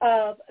you.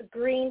 Of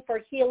green for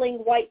healing,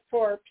 white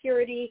for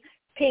purity,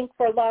 pink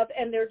for love,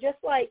 and they're just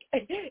like,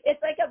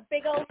 it's like a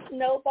big old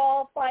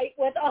snowball fight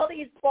with all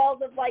these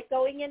balls of light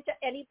going into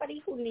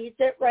anybody who needs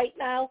it right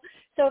now.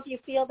 So if you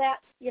feel that,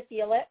 you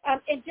feel it.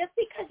 And just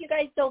because you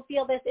guys don't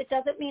feel this, it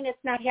doesn't mean it's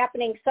not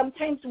happening.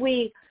 Sometimes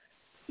we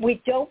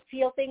don't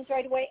feel things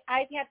right away.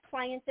 I've had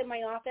clients in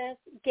my office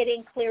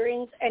getting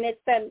clearings, and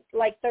it's been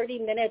like 30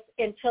 minutes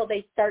until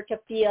they start to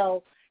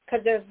feel,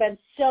 because there's been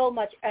so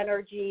much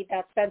energy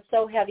that's been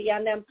so heavy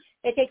on them.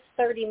 It takes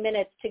 30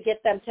 minutes to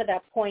get them to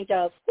that point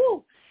of,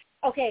 whew.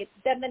 Okay,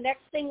 then the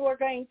next thing we're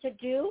going to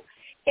do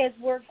is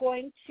we're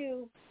going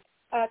to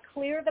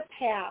clear the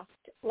past.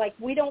 Like,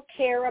 we don't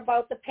care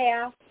about the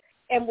past,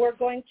 and we're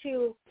going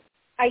to,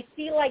 I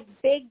see like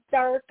big,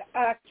 dark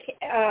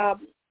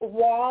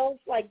walls,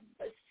 like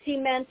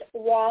cement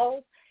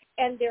walls,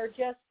 and they're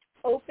just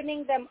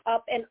opening them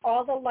up, and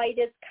all the light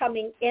is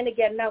coming in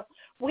again. Now,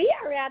 we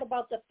are at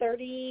about the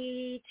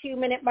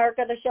 32-minute mark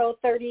of the show,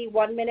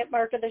 31-minute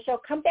mark of the show.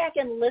 Come back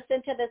and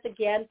listen to this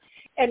again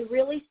and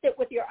really sit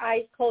with your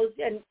eyes closed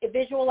and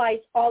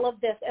visualize all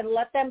of this, and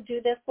let them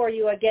do this for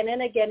you again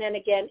and again and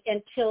again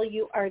until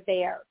you are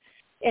there.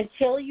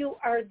 Until you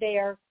are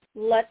there,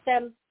 let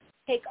them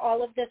take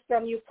all of this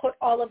from you, put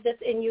all of this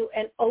in you,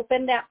 and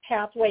open that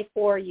pathway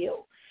for you.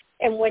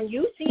 And when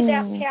you see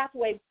that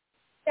pathway,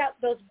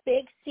 those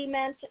big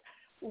cement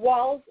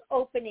walls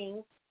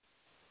opening,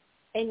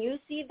 and you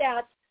see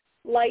that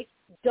light,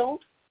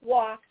 don't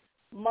walk,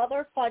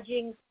 mother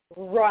fudging,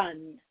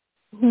 run.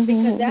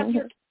 Because that's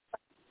your,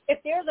 if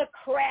there's a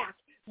crack,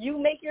 you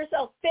make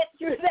yourself fit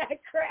through that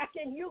crack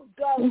and you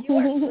go. You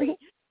are free.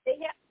 They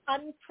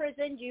have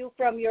unprisoned you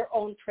from your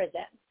own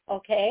prison,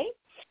 okay?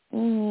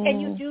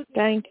 And you do.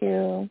 Thank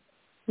you.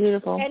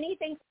 Beautiful.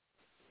 Anything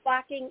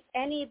blocking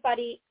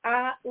anybody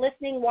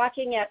listening,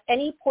 watching at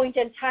any point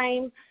in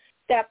time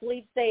that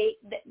believes they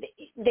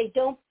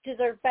don't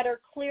deserve better,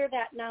 clear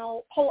that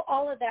now. Pull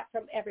all of that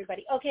from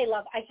everybody. Okay,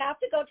 love, I have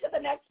to go to the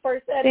next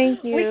person.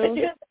 Thank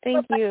you.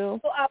 Thank you.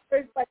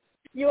 Hours, but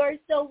you are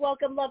so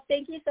welcome, love.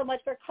 Thank you so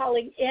much for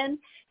calling in.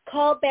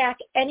 Call back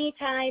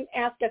anytime.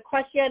 Ask a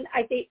question.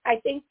 I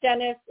think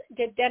Dennis,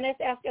 did Dennis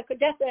ask a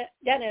question?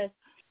 Dennis.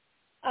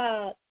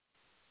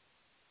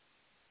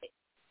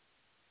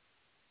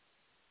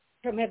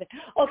 From heaven.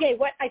 Okay,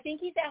 what I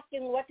think he's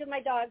asking, what do my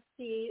dogs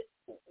see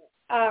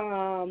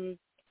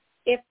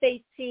if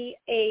they see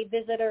a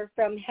visitor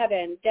from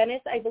heaven? Dennis,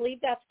 I believe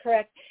that's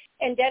correct.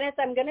 And Dennis,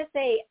 I'm going to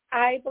say,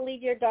 I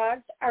believe your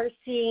dogs are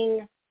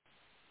seeing,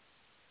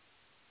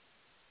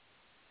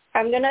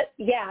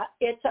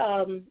 it's,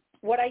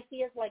 what I see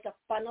is like a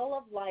funnel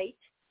of light,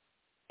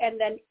 and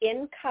then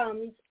in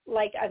comes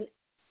like an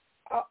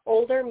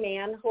older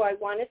man who I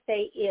want to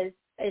say is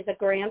a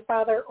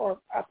grandfather or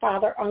a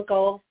father,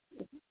 uncle,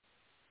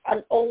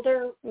 an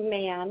older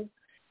man.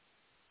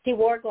 He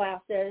wore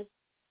glasses,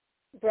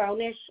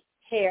 brownish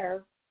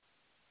hair,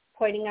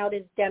 pointing out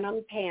his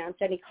denim pants,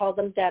 and he called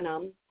them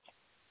denim.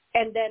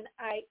 And then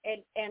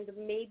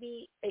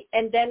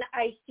then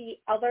I see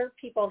other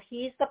people.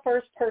 He's the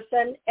first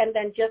person, and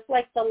then just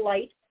like the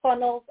light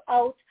funnels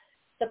out,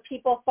 the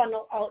people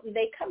funnel out, and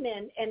they come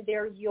in, and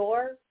they're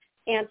your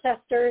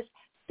ancestors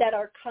that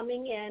are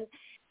coming in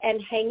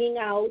and hanging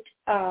out.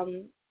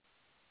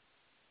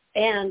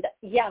 And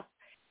yes,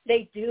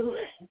 they do.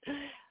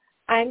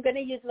 I'm going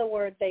to use the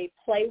word they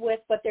play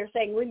with, but they're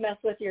saying, we mess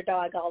with your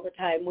dog all the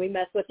time. We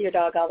mess with your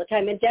dog all the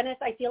time. And Dennis,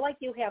 I feel like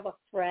you have a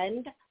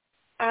friend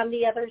on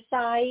the other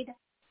side,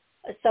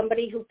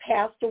 somebody who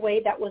passed away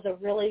that was a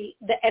really,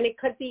 and it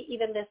could be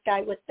even this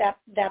guy with that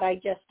I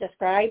just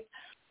described,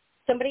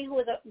 somebody who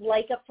was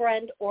like a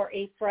friend or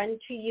a friend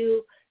to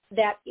you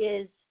that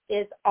is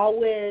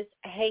always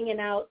hanging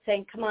out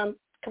saying, come on,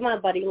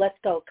 buddy, let's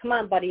go. Come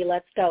on, buddy,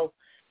 let's go.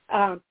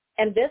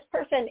 And this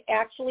person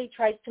actually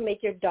tries to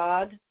make your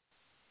dog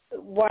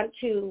want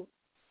to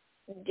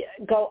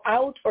go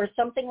out or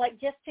something, like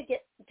just to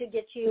get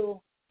you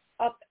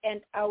up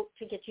and out,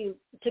 to get you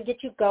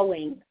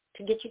going.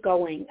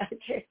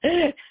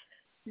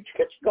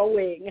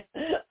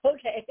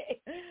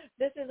 Okay,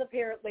 this is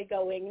apparently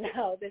going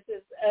now. This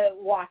is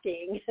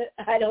walking.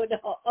 I don't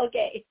know.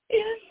 Okay.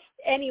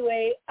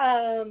 Anyway,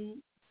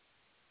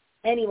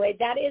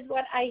 that is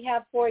what I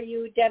have for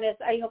you, Dennis.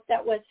 I hope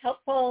that was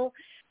helpful.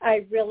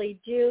 I really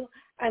do.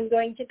 I'm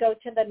going to go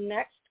to the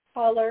next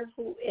caller,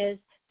 who is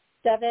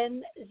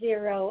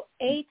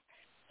 708.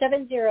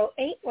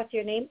 708, what's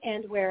your name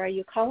and where are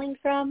you calling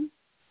from?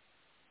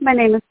 My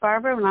name is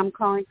Barbara, and I'm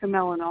calling from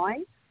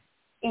Illinois.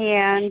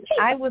 And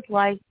I would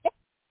like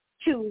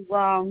to,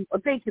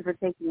 thank you for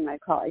taking my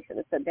call. I should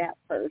have said that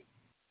first.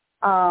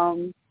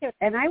 And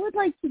I would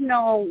like to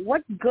know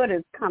what good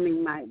is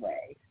coming my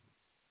way.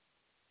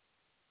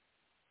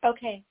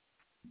 Okay.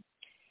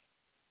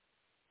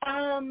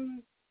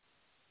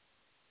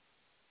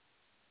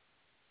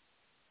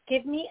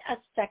 Give me a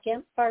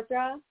second,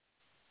 Barbara.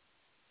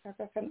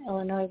 Barbara from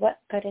Illinois, what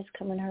good is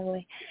coming her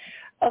way?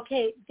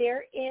 Okay,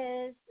 there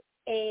is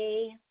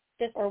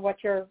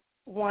what you're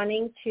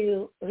wanting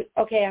to,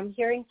 okay, I'm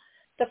hearing,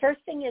 the first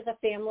thing is a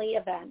family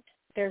event.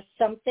 There's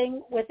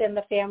something within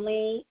the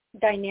family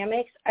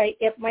dynamics.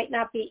 It might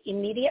not be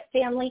immediate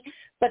family,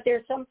 but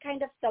there's some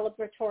kind of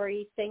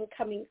celebratory thing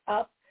coming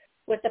up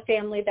with the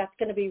family that's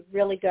going to be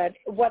really good.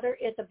 Whether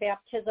it's a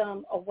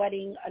baptism, a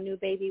wedding, a new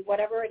baby,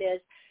 whatever it is,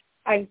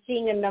 I'm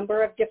seeing a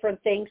number of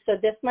different things. So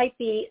this might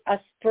be a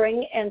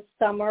spring and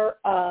summer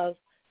of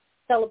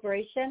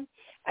celebration.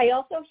 I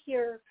also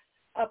hear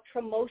a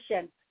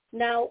promotion.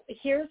 Now,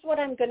 here's what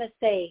I'm going to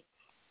say.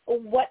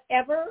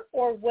 Whatever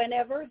or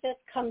whenever this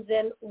comes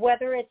in,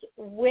 whether it's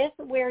with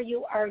where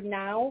you are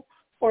now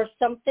or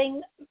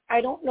something,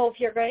 I don't know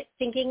if you're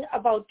thinking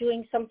about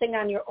doing something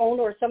on your own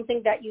or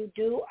something that you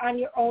do on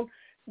your own,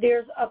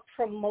 there's a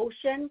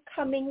promotion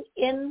coming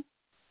in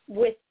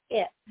with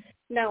it.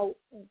 Now,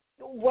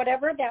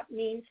 whatever that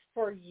means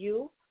for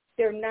you,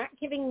 they're not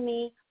giving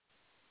me,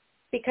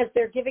 because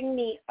they're giving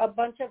me a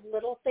bunch of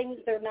little things.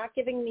 They're not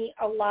giving me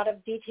a lot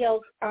of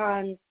details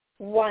on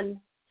one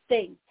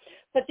thing.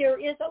 But there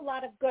is a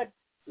lot of good.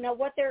 Now,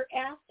 what they're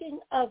asking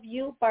of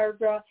you,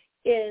 Barbara,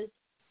 is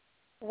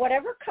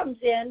whatever comes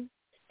in,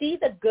 see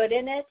the good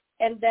in it,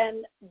 and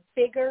then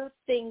bigger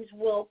things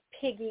will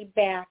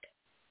piggyback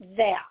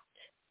that.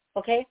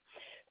 Okay?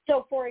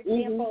 So, for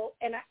example,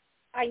 and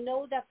I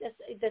know that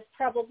this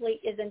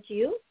probably isn't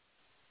you,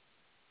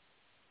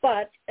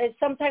 but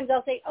sometimes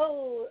I'll say,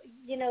 oh,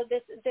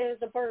 there's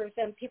a birth,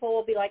 and people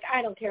will be like,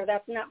 I don't care.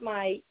 That's not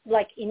my,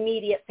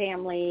 immediate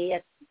family.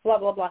 It's blah,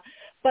 blah, blah.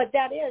 But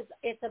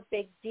it's a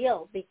big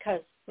deal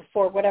because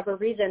for whatever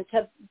reason,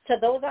 to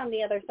those on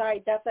the other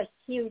side, that's a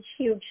huge,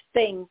 huge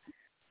thing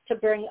to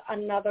bring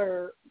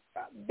another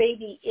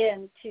baby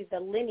into the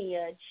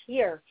lineage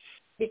here,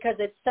 because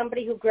it's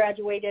somebody who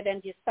graduated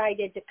and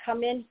decided to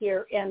come in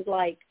here and,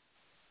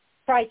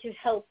 try to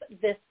help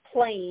this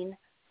plane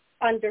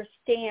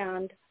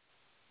understand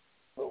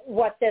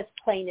what this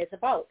plane is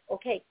about.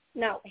 Okay,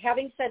 now,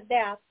 having said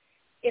that,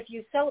 if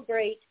you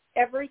celebrate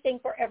everything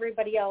for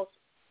everybody else,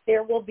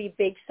 there will be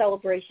big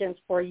celebrations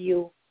for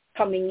you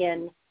coming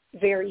in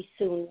very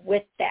soon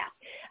with that.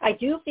 I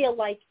do feel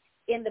like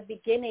in the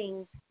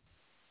beginning,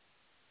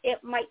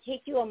 it might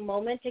take you a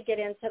moment to get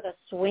into the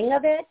swing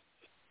of it,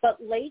 but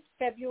late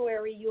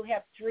February, you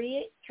have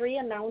three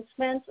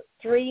announcements,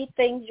 3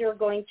 things you're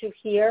going to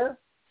hear,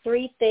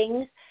 3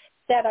 things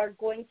that are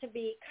going to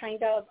be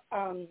kind of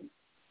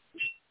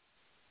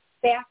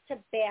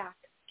back-to-back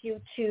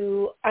you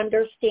to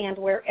understand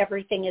where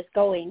everything is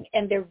going.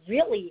 And they're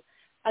really,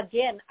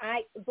 again,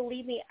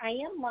 believe me, I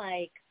am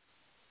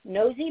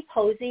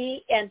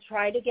nosy-posy and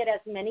try to get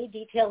as many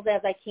details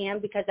as I can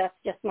because that's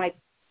just my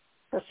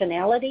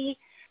personality.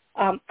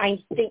 I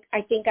think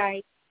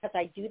as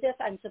I do this,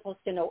 I'm supposed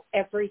to know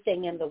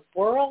everything in the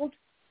world,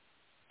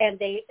 and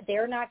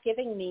they're not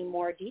giving me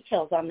more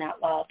details on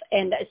that, love.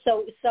 And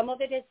so some of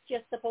it is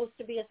just supposed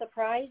to be a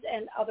surprise,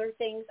 and other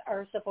things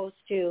are supposed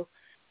to,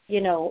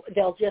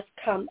 they'll just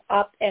come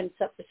up and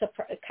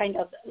kind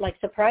of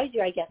surprise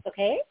you, I guess,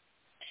 okay?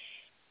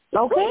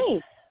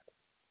 Okay.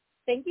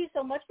 Thank you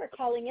so much for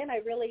calling in.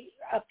 I really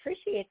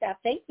appreciate that.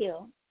 Thank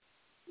you.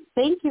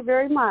 Thank you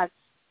very much.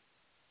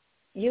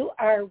 You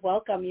are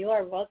welcome. You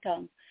are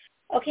welcome.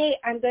 Okay,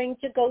 I'm going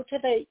to go to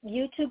the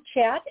YouTube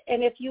chat,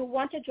 and if you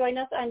want to join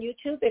us on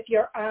YouTube, if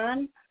you're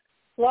on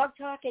Blog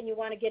Talk and you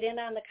want to get in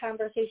on the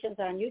conversations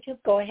on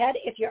YouTube, go ahead.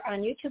 If you're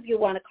on YouTube, you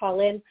want to call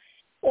in,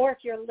 or if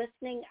you're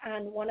listening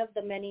on one of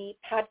the many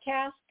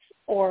podcasts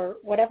or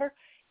whatever,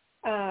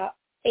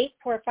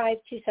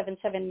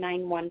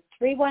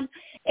 845-277-9131.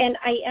 And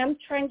I am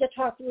trying to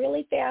talk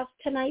really fast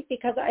tonight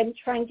because I'm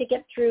trying to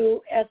get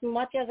through as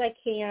much as I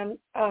can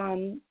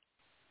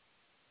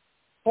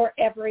for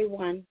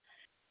everyone.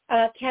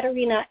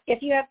 Katerina,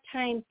 if you have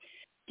time,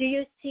 do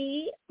you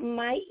see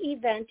my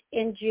event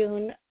in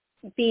June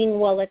being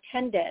well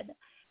attended?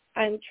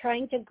 I'm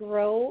trying to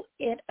grow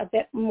it a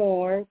bit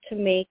more to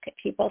make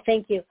people,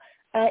 thank you.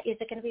 Is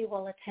it going to be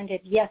well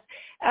attended? Yes.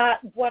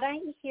 What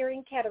I'm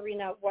hearing,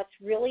 Katerina, what's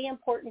really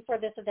important for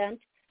this event,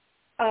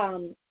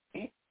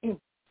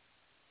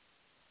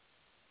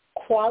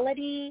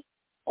 quality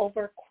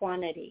over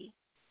quantity.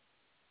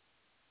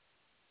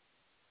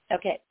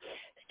 Okay.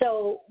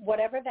 So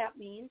whatever that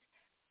means,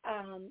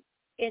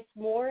 it's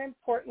more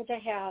important to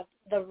have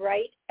the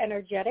right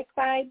energetic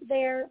vibe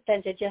there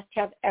than to just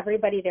have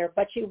everybody there.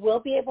 But you will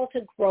be able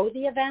to grow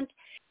the event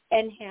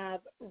and have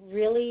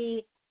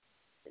really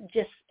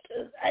just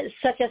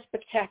such a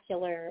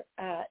spectacular,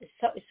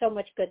 so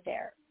much good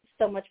there,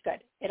 so much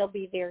good. It'll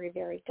be very,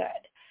 very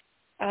good.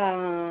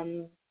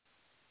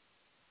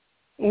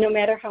 No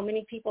matter how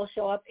many people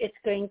show up, it's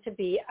going to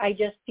be, I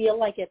just feel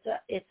like it's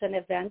an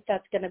event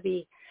that's going to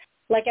be,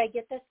 like I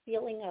get this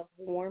feeling of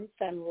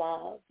warmth and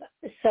love.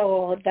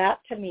 So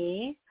that to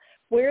me,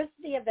 where's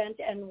the event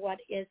and what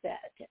is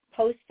it?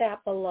 Post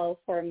that below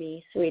for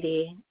me,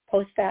 sweetie.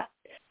 Post that.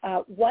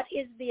 What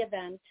is the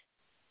event?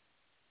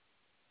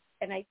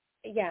 And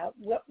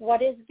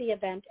what is the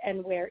event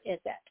and where is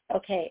it?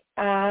 Okay.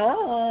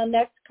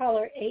 Next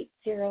caller,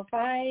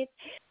 805.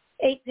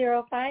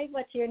 805,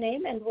 what's your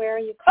name and where are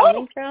you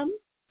calling from?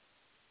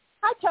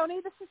 Hi,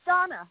 Toni. This is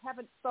Donna.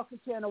 Haven't spoken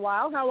to you in a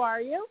while. How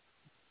are you?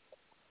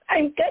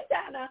 I'm good,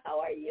 Donna. How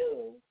are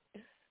you?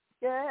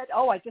 Good.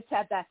 Oh, I just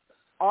had that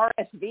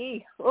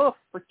RSV for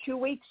 2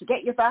 weeks.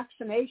 Get your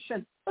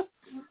vaccination.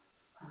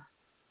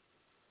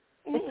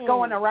 It's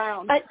going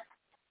around.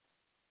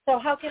 So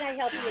how can I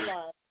help you,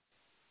 love?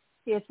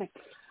 Excuse me.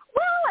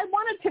 Well, I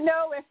wanted to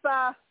know if,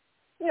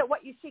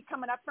 what you see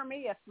coming up for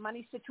me, if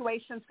money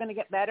situation's going to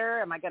get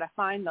better. Am I going to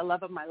find the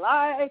love of my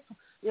life?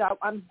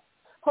 I'm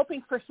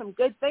hoping for some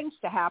good things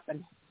to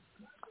happen.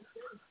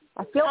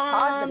 I feel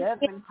positive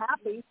and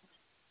happy.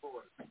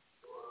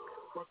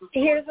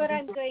 Here's what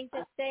I'm going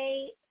to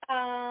say.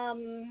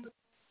 I'm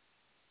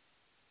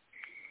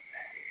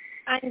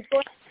going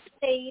to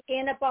say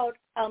in about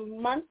a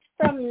month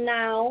from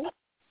now,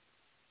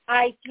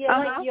 I feel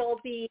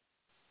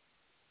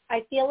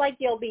like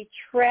you'll be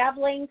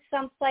traveling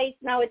someplace.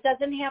 Now, it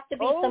doesn't have to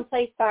be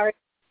someplace far. It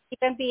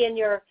can be in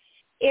your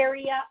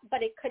area,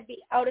 but it could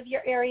be out of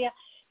your area.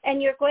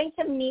 And you're going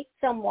to meet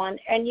someone,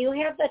 and you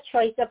have the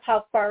choice of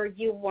how far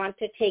you want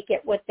to take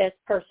it with this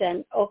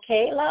person.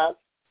 Okay, love?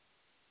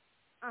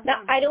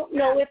 Now, I don't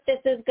know if this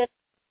is the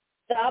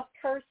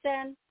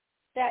person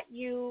that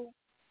you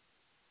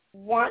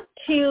want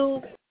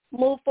to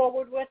move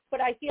forward with,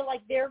 but I feel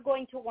like they're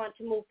going to want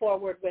to move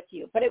forward with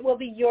you. But it will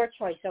be your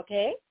choice,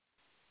 okay?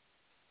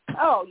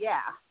 Oh,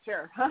 yeah,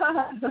 sure.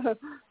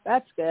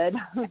 That's good.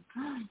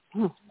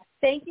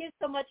 Thank you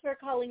so much for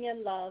calling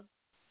in, love.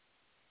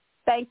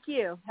 Thank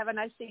you. Have a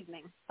nice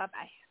evening.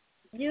 Bye-bye.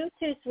 You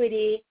too,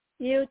 sweetie.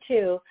 You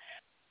too.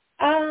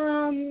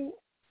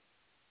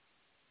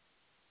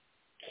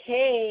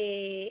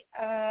 Okay.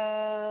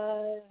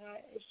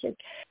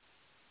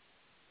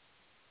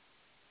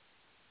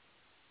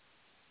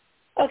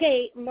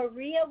 Okay,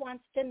 Maria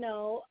wants to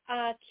know,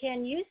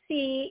 can you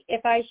see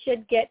if I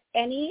should get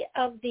any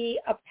of the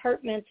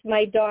apartments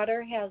my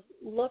daughter has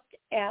looked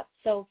at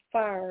so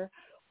far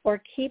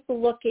or keep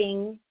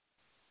looking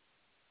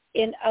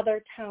in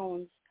other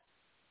towns?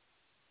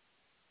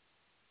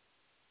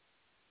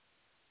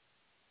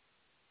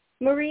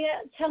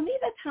 Maria, tell me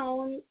the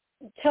town.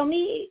 Tell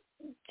me,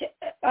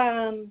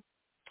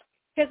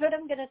 here's what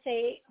I'm going to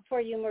say for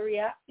you,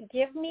 Maria.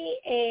 Give me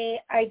an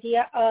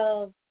idea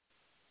of,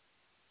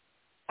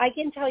 I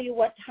can tell you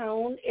what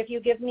town. If you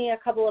give me a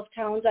couple of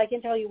towns, I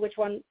can tell you which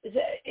one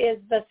is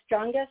the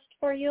strongest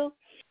for you.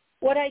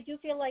 What I do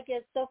feel like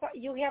is so far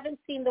you haven't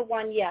seen the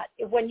one yet.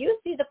 When you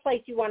see the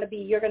place you want to be,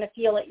 you're going to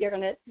feel it. You're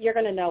going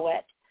to know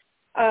it.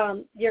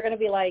 You're going to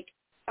be like,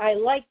 I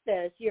like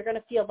this. You're going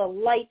to feel the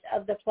light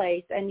of the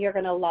place, and you're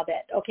going to love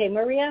it. Okay,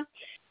 Maria,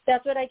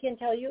 that's what I can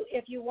tell you.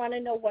 If you want to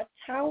know what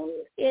town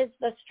is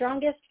the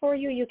strongest for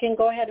you, you can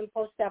go ahead and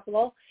post that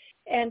below,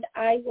 and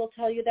I will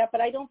tell you that.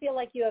 But I don't feel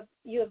like you have.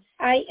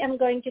 I am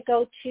going to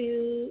go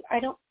to. I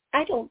don't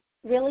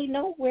really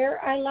know where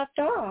I left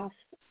off.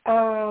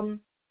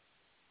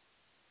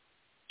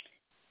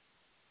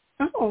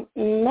 Oh,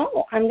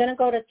 no, I'm going to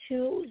go to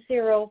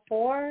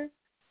 204.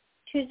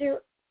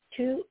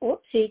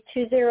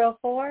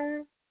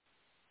 204.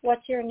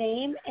 What's your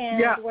name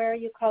and where are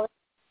you calling?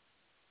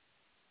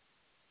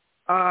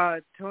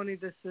 Toni,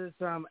 this is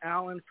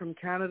Alan from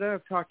Canada.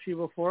 I've talked to you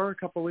before a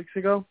couple of weeks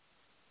ago.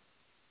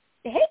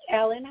 Hey,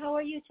 Alan, how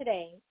are you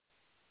today?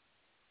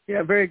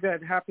 Yeah, very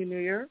good. Happy New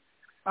Year.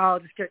 I'll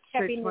just get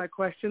straight to my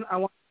question.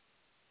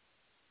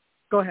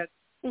 Go ahead.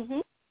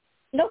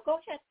 No, go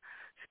ahead.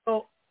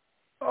 So,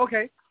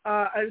 okay.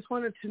 I just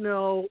wanted to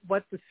know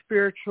what the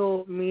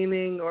spiritual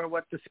meaning or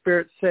what the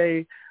spirits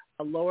say,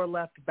 a lower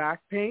left back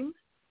pain.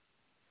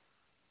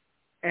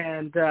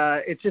 And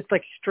it just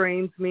like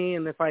strains me.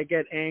 And if I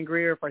get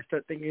angry or if I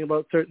start thinking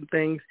about certain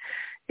things,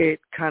 it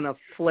kind of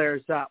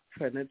flares up.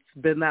 And it's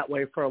been that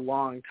way for a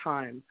long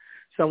time.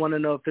 So I want to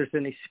know if there's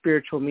any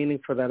spiritual meaning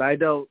for that. I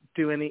don't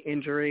do any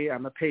injury.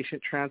 I'm a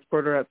patient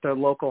transporter at the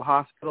local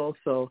hospital.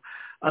 So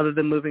other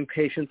than moving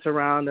patients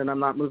around, and I'm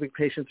not moving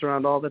patients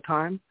around all the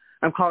time.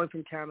 I'm calling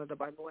from Canada,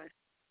 by the way.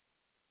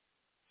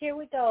 Here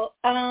we go.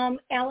 Alan.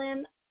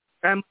 And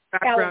my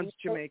background's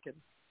Jamaican.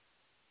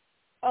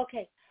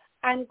 Okay.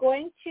 I'm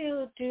going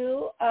to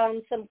do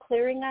some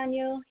clearing on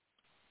you.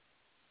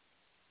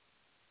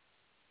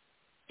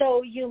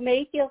 So you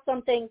may feel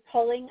something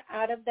pulling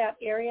out of that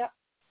area.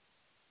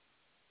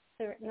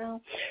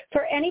 No.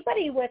 For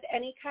anybody with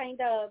any kind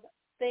of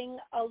thing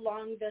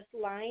along this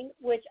line,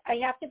 which I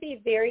have to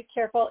be very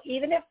careful,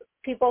 even if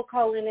people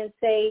call in and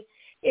say,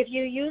 if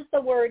you use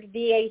the word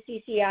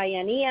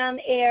VACCINE on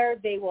air,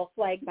 they will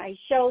flag my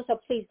show, so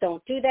please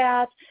don't do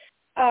that.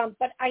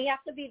 But I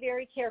have to be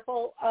very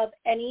careful of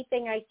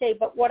anything I say.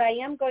 But what I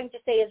am going to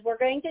say is we're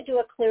going to do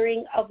a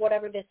clearing of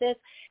whatever this is.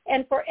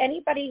 And for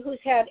anybody who's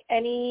had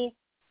anything,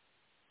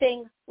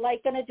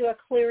 like going to do a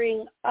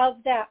clearing of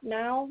that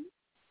now.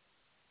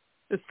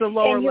 It's the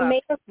lower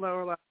left.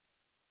 Lower left.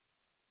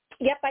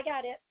 Yep, I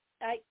got it.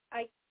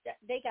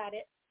 They got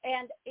it.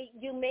 And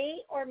you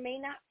may or may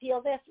not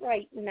feel this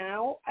right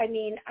now. I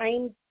mean,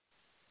 I'm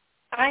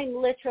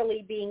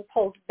literally being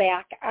pulled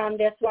back on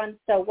this one.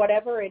 So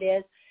whatever it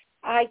is,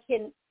 I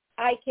can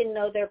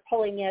know they're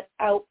pulling it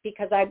out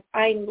because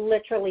I'm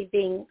literally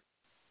being,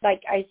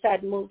 like I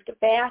said, moved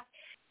back.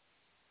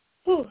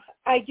 Whew,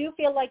 I do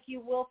feel like you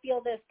will feel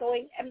this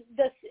going,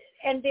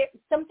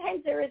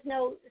 sometimes there is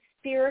no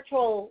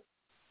spiritual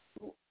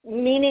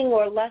meaning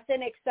or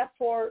lesson except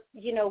for,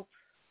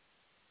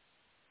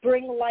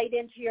 bring light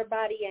into your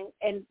body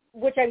and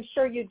which I'm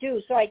sure you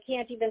do. So I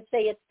can't even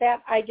say it's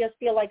that. I just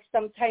feel like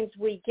sometimes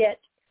we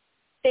get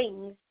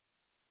things,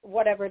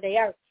 whatever they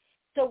are.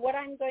 So what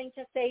I'm going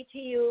to say to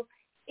you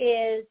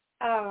is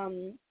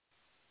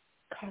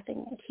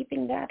causing and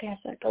keeping that.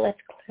 Let's clear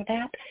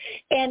that.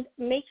 And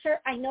make sure,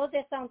 I know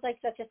this sounds like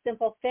such a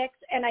simple fix,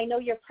 and I know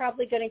you're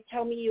probably going to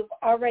tell me you've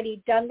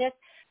already done this,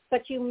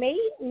 but you may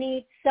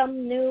need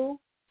some new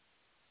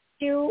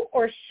shoe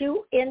or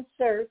shoe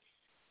inserts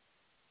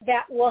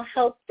that will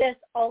help this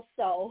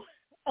also.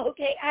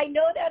 Okay, I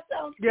know that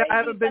sounds crazy. Yeah, I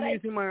haven't been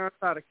using my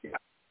orthotics yet.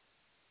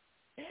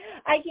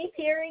 I keep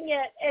hearing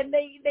it, and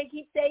they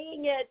keep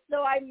saying it,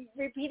 so I'm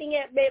repeating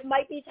it. It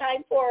might be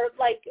time for,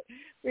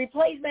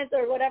 replacements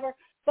or whatever.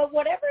 But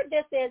whatever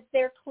this is,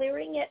 they're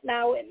clearing it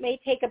now. It may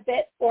take a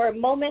bit or a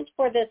moment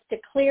for this to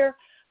clear,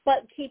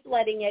 but keep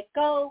letting it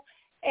go,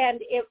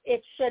 and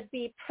it should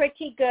be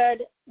pretty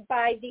good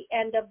by the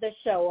end of the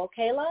show.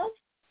 Okay, love?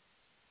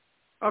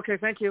 Okay,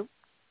 thank you.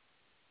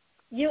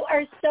 You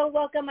are so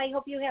welcome. I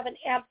hope you have an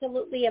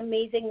absolutely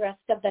amazing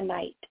rest of the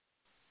night.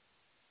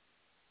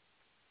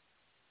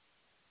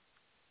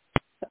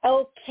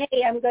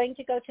 Okay, I'm going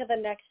to go to the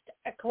next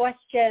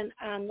question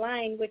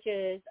online, which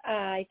is,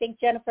 I think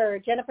Jennifer.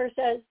 Jennifer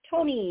says,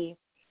 Toni,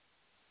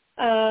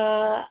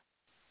 do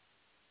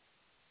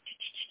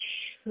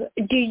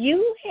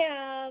you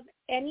have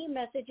any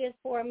messages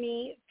for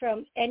me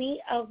from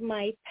any of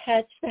my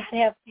pets that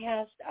have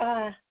passed?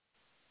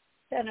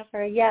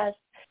 Jennifer, yes.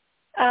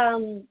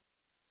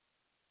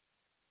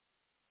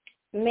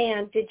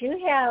 Man, did you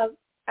have,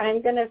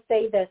 I'm going to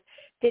say this,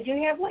 did you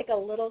have a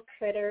little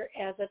critter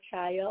as a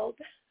child?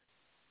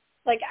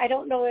 I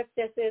don't know if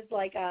this is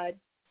a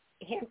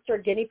hamster,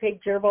 guinea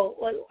pig, gerbil,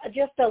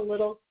 just a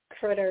little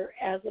critter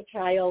as a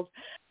child,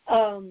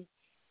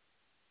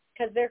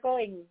 because they're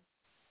going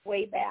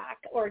way back.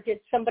 Or did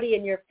somebody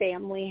in your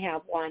family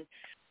have one?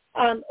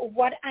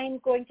 What I'm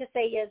going to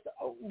say is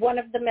one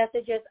of the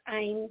messages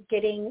I'm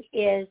getting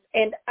is,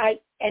 and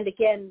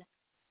again,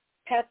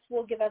 pets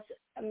will give us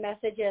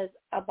messages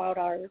about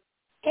our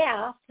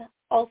path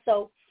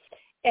also,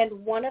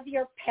 and one of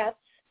your pets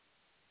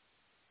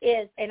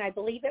is, and I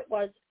believe it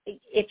was,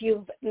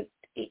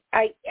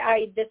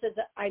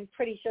 I'm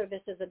pretty sure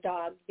this is a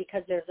dog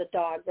because there's a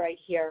dog right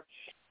here.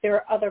 There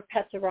are other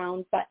pets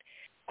around, but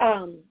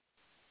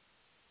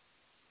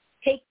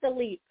take the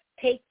leap.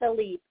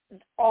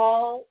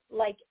 All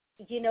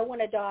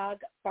when a dog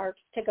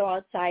barks to go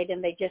outside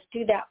and they just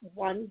do that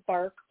one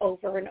bark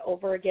over and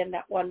over again,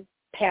 that one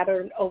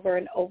pattern over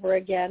and over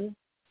again.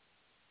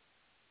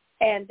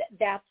 And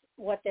that's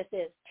what this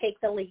is. Take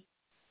the leap.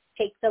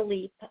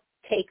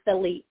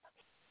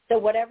 So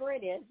whatever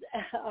it is,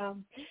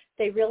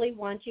 they really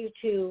want you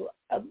to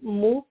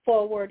move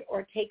forward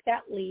or take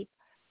that leap.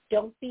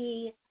 Don't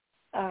be,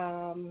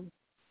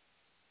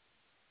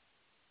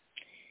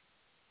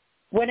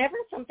 whenever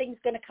something's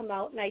going to come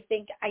out, and I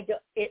think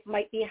it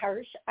might be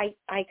harsh, I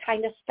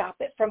kind of stop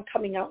it from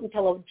coming out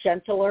until a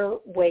gentler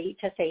way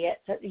to say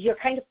it. So you're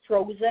kind of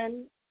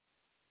frozen.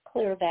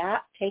 Clear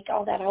that. Take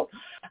all that out.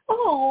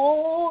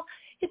 Oh,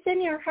 it's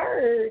in your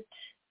heart.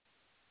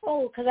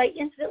 Oh, because I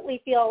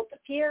instantly feel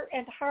fear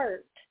and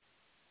heart.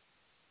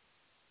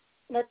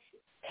 Let's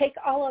take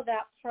all of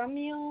that from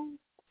you.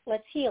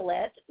 Let's heal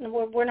it. And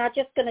we're not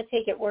just going to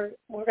take it. We're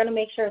going to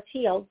make sure it's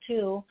healed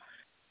too.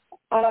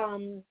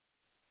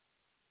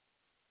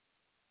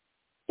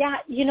 Yeah,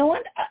 you know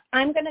what?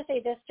 I'm going to say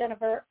this,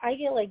 Jennifer. I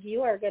feel like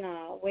you are going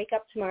to wake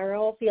up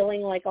tomorrow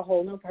feeling like a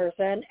whole new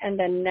person, and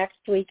then next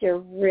week you're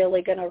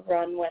really going to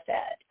run with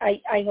it.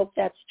 I hope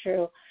that's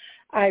true.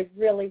 I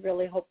really,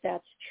 really hope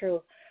that's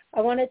true. I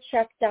want to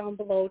check down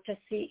below to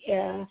see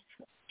if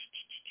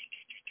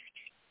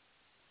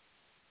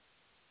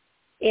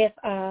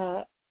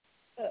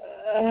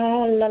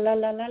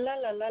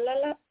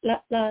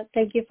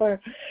thank you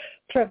for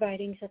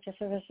providing such a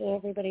service to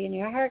everybody in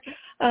your heart.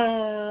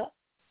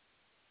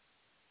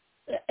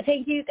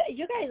 Thank you.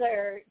 You guys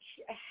are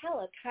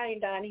hella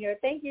kind on here.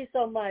 Thank you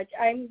so much.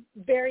 I'm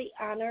very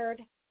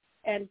honored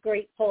and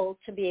grateful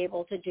to be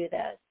able to do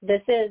this.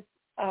 This is,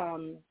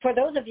 for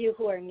those of you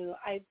who are new,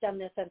 I've done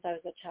this since I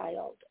was a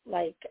child.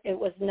 Like, it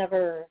was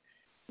never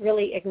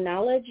really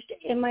acknowledged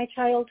in my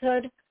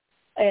childhood,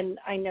 and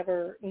I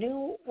never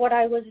knew what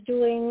I was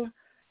doing.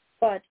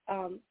 But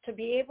to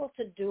be able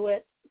to do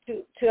it,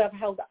 to have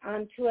held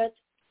on to it,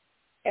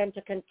 and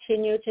to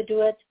continue to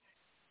do it,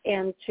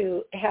 and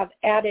to have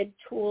added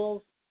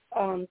tools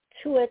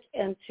to it,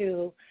 and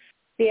to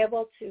be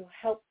able to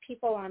help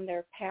people on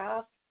their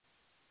path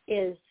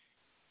is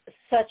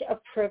such a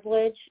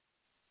privilege.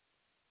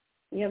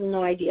 You have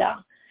no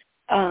idea.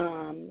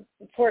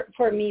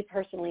 For me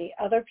personally,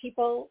 other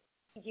people,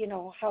 you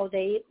know, how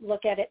they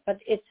look at it,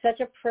 but it's such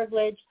a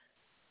privilege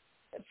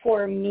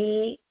for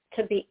me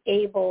to be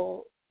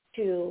able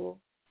to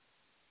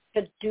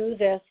do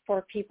this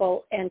for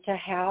people, and to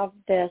have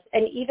this,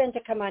 and even to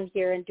come on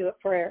here and do it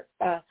for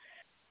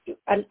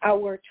an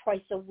hour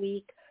twice a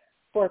week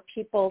for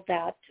people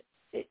that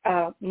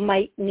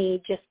might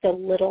need just a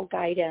little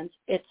guidance.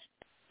 It's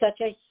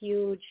such a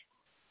huge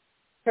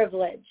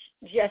privilege.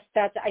 Just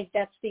that's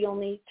the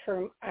only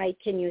term I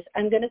can use.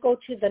 I'm going to go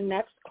to the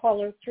next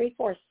caller,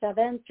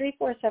 347.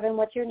 347,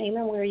 what's your name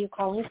and where are you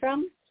calling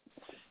from?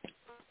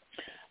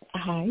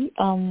 Hi,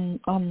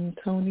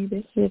 Toni.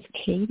 This is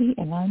Katie,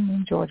 and I'm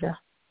in Georgia.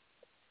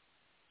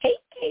 Hey,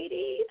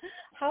 Katie.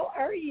 How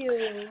are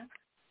you?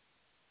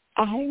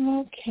 I'm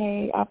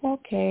okay.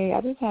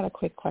 I just had a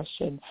quick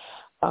question.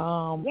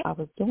 I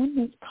was doing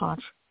this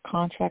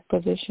contract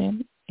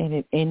position, and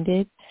it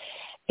ended,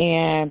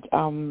 and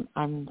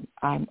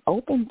I'm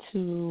open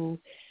to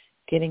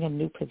getting a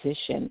new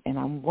position, and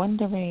I'm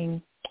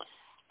wondering,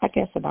 I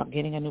guess, about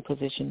getting a new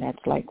position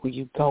that's like where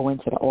you go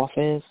into the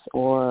office,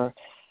 or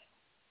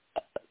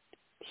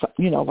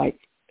you know, like,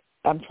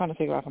 I'm trying to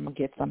figure out if I'm going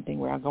to get something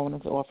where I'm going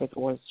into the office,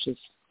 or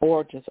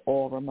just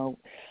all remote.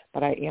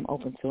 But I am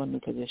open to a new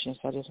position,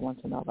 so I just want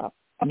to know about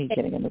me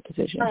getting a new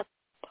position.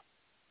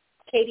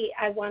 Katie,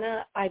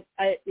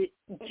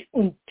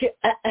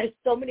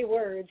 so many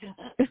words,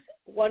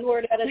 one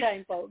word at a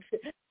time, folks,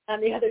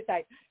 on the other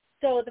side.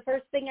 So the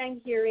first thing I'm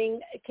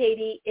hearing,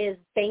 Katie, is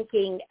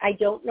banking. I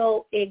don't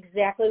know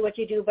exactly what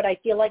you do, but I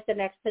feel like the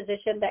next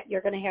position that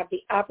you're going to have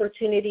the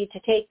opportunity to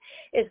take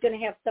is going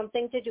to have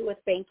something to do with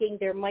banking.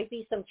 There might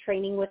be some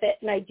training with it.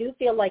 And I do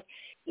feel like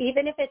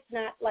even if it's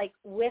not like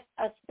with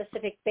a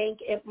specific bank,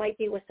 it might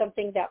be with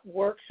something that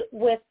works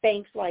with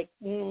banks, like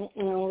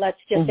let's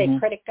just say the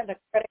credit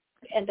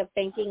end of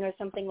banking or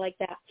something like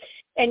that.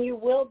 And you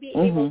will be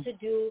able to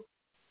do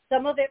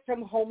some of it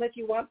from home if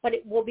you want, but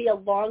it will be a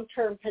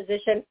long-term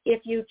position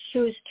if you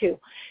choose to.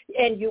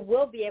 And you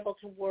will be able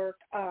to work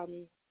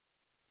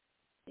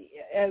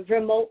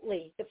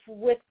remotely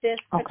with this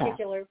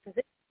particular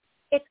position.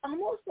 It's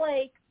almost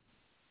like,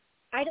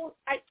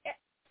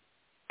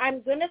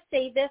 I'm going to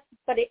say this,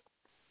 but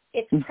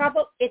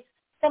it's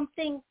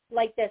something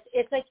like this.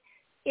 It's like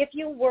if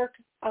you work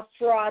a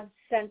fraud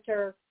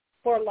center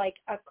for like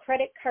a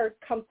credit card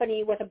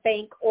company with a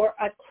bank, or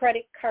a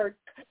credit card,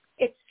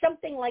 it's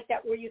something like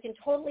that where you can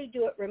totally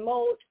do it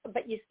remote,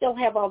 but you still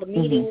have all the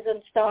meetings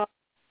and stuff.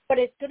 But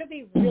it's going to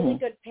be really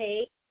good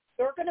pay.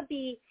 You're going to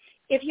be,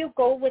 if you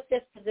go with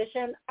this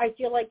position, I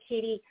feel like,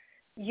 Katie,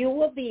 you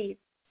will be,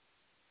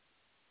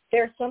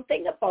 there's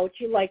something about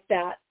you like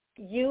that.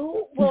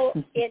 You will,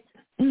 it's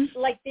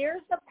like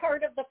there's the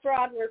part of the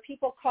fraud where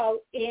people call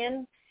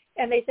in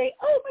and they say,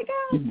 oh, my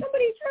God,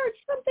 somebody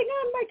charged something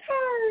on my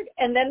card.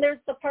 And then there's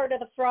the part of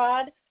the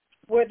fraud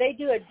where they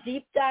do a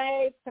deep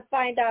dive to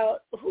find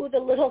out who the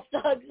little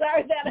thugs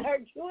are that are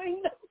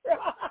doing the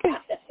fraud.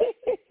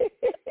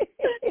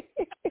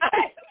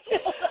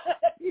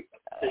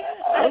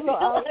 I'm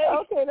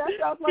Okay, that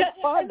sounds like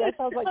fun. That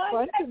sounds like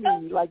fun to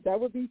me. Like, that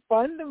would be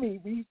fun to me.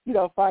 We,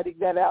 finding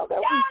that out. That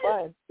would be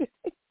fun.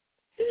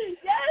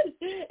 Yes,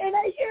 and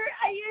I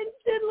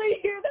instantly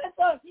hear that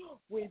song.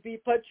 We be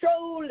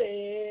patrolling,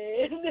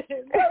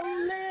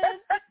 rolling,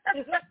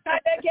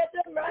 trying to get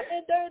them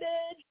running dirty,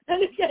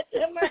 and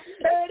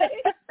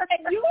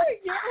you're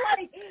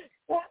like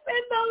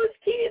slapping those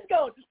keys,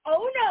 going,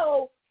 oh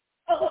no,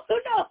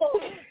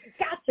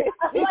 gotcha.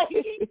 Like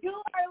you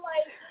are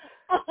like,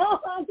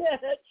 oh,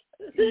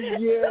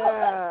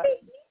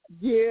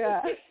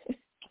 yeah.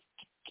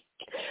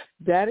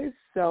 That is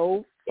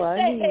so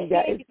funny.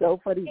 That is so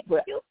funny.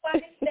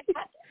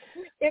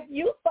 If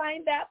you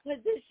find that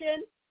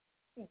position,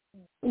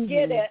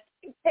 get it,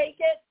 take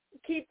it,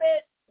 keep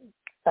it.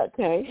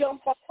 Okay.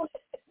 Jump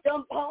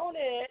on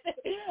it.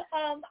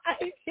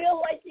 I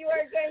feel like you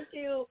are going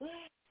to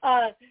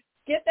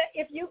get that.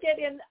 If you get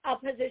in a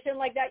position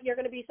like that, you're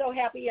going to be so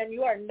happy, and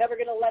you are never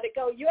going to let it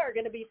go. You are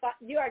going to be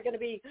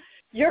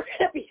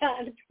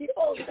on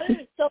people's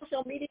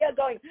social media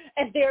going,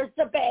 and there's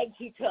the bag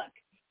he took.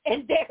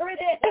 And there it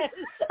is.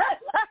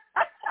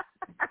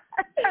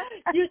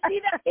 You see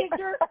that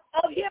picture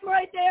of him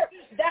right there?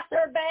 That's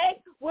her bag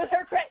with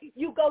her credit.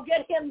 You go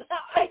get him.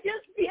 I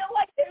just feel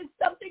like there's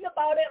something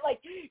about it. Like,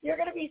 you're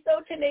going to be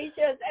so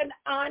tenacious and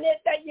on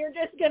it that you're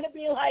just going to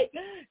be like,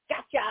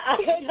 gotcha.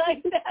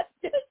 Like, that's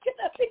just going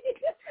to be.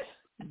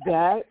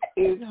 That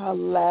is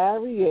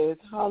hilarious.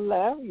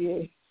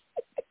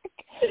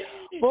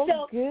 Well,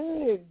 so,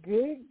 good.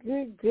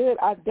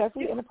 I'm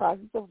definitely in the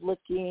process of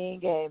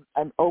looking, and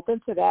I'm open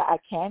to that.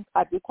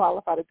 I do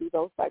qualify to do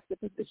those types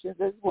of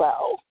positions as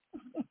well.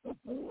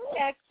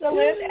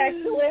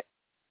 Excellent.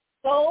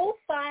 Go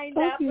find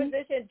that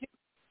position. Do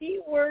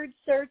keyword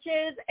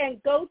searches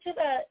and go to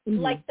the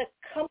the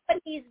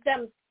companies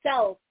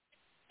themselves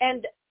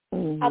and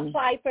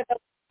apply for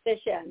those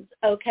positions.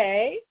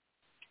 Okay.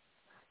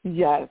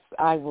 Yes,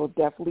 I will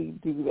definitely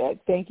do that.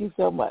 Thank you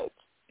so much.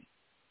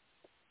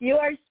 You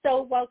are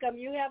so welcome.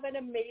 You have an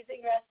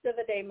amazing rest of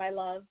the day, my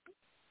love.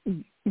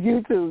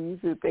 You too.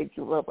 Thank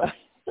you. Bye-bye.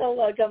 So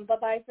welcome.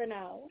 Bye-bye for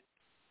now.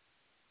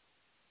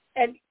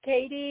 And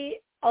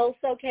Katie,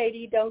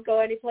 don't go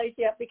anyplace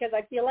yet, because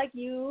I feel like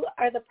you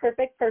are the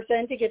perfect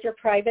person to get your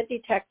private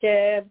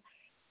detective,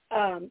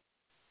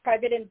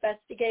 private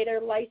investigator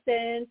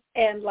license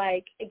and,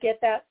 like, get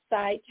that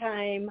side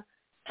time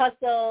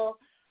hustle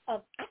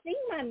of, I think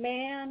my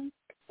man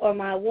or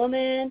my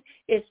woman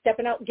is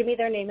stepping out. Give me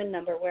their name and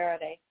number. Where are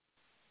they?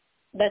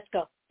 Let's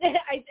go.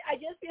 I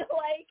just feel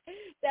like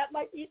that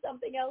might be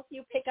something else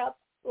you pick up,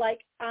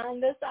 like, on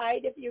the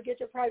side if you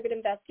get your private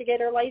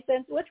investigator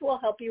license, which will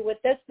help you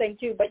with this thing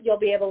too, but you'll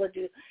be able to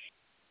do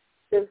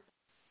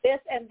this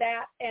and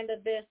that and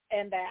this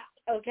and that.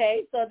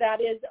 Okay, so that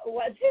is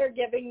what they're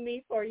giving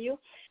me for you.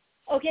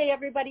 Okay,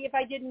 everybody, if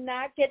I did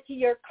not get to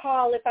your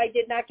call, if I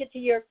did not get to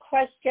your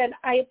question,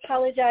 I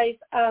apologize.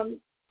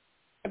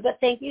 But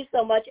thank you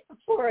so much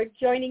for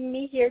joining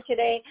me here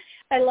today.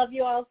 I love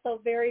you all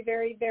so very,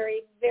 very,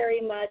 very, very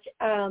much.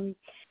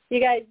 You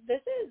guys,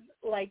 this is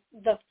like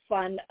the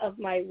fun of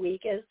my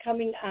week, is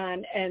coming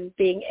on and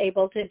being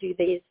able to do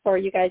these for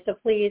you guys. So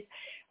please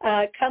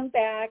come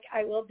back.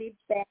 I will be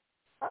back.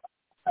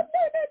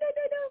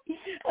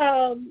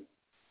 No.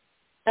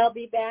 I'll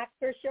be back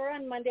for sure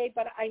on Monday,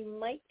 but I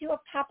might do a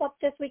pop-up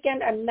this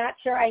weekend. I'm not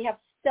sure. I have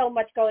so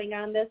much going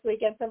on this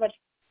weekend,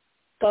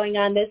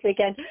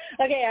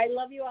 Okay, I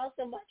love you all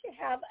so much.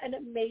 Have an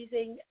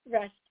amazing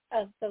rest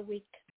of the week.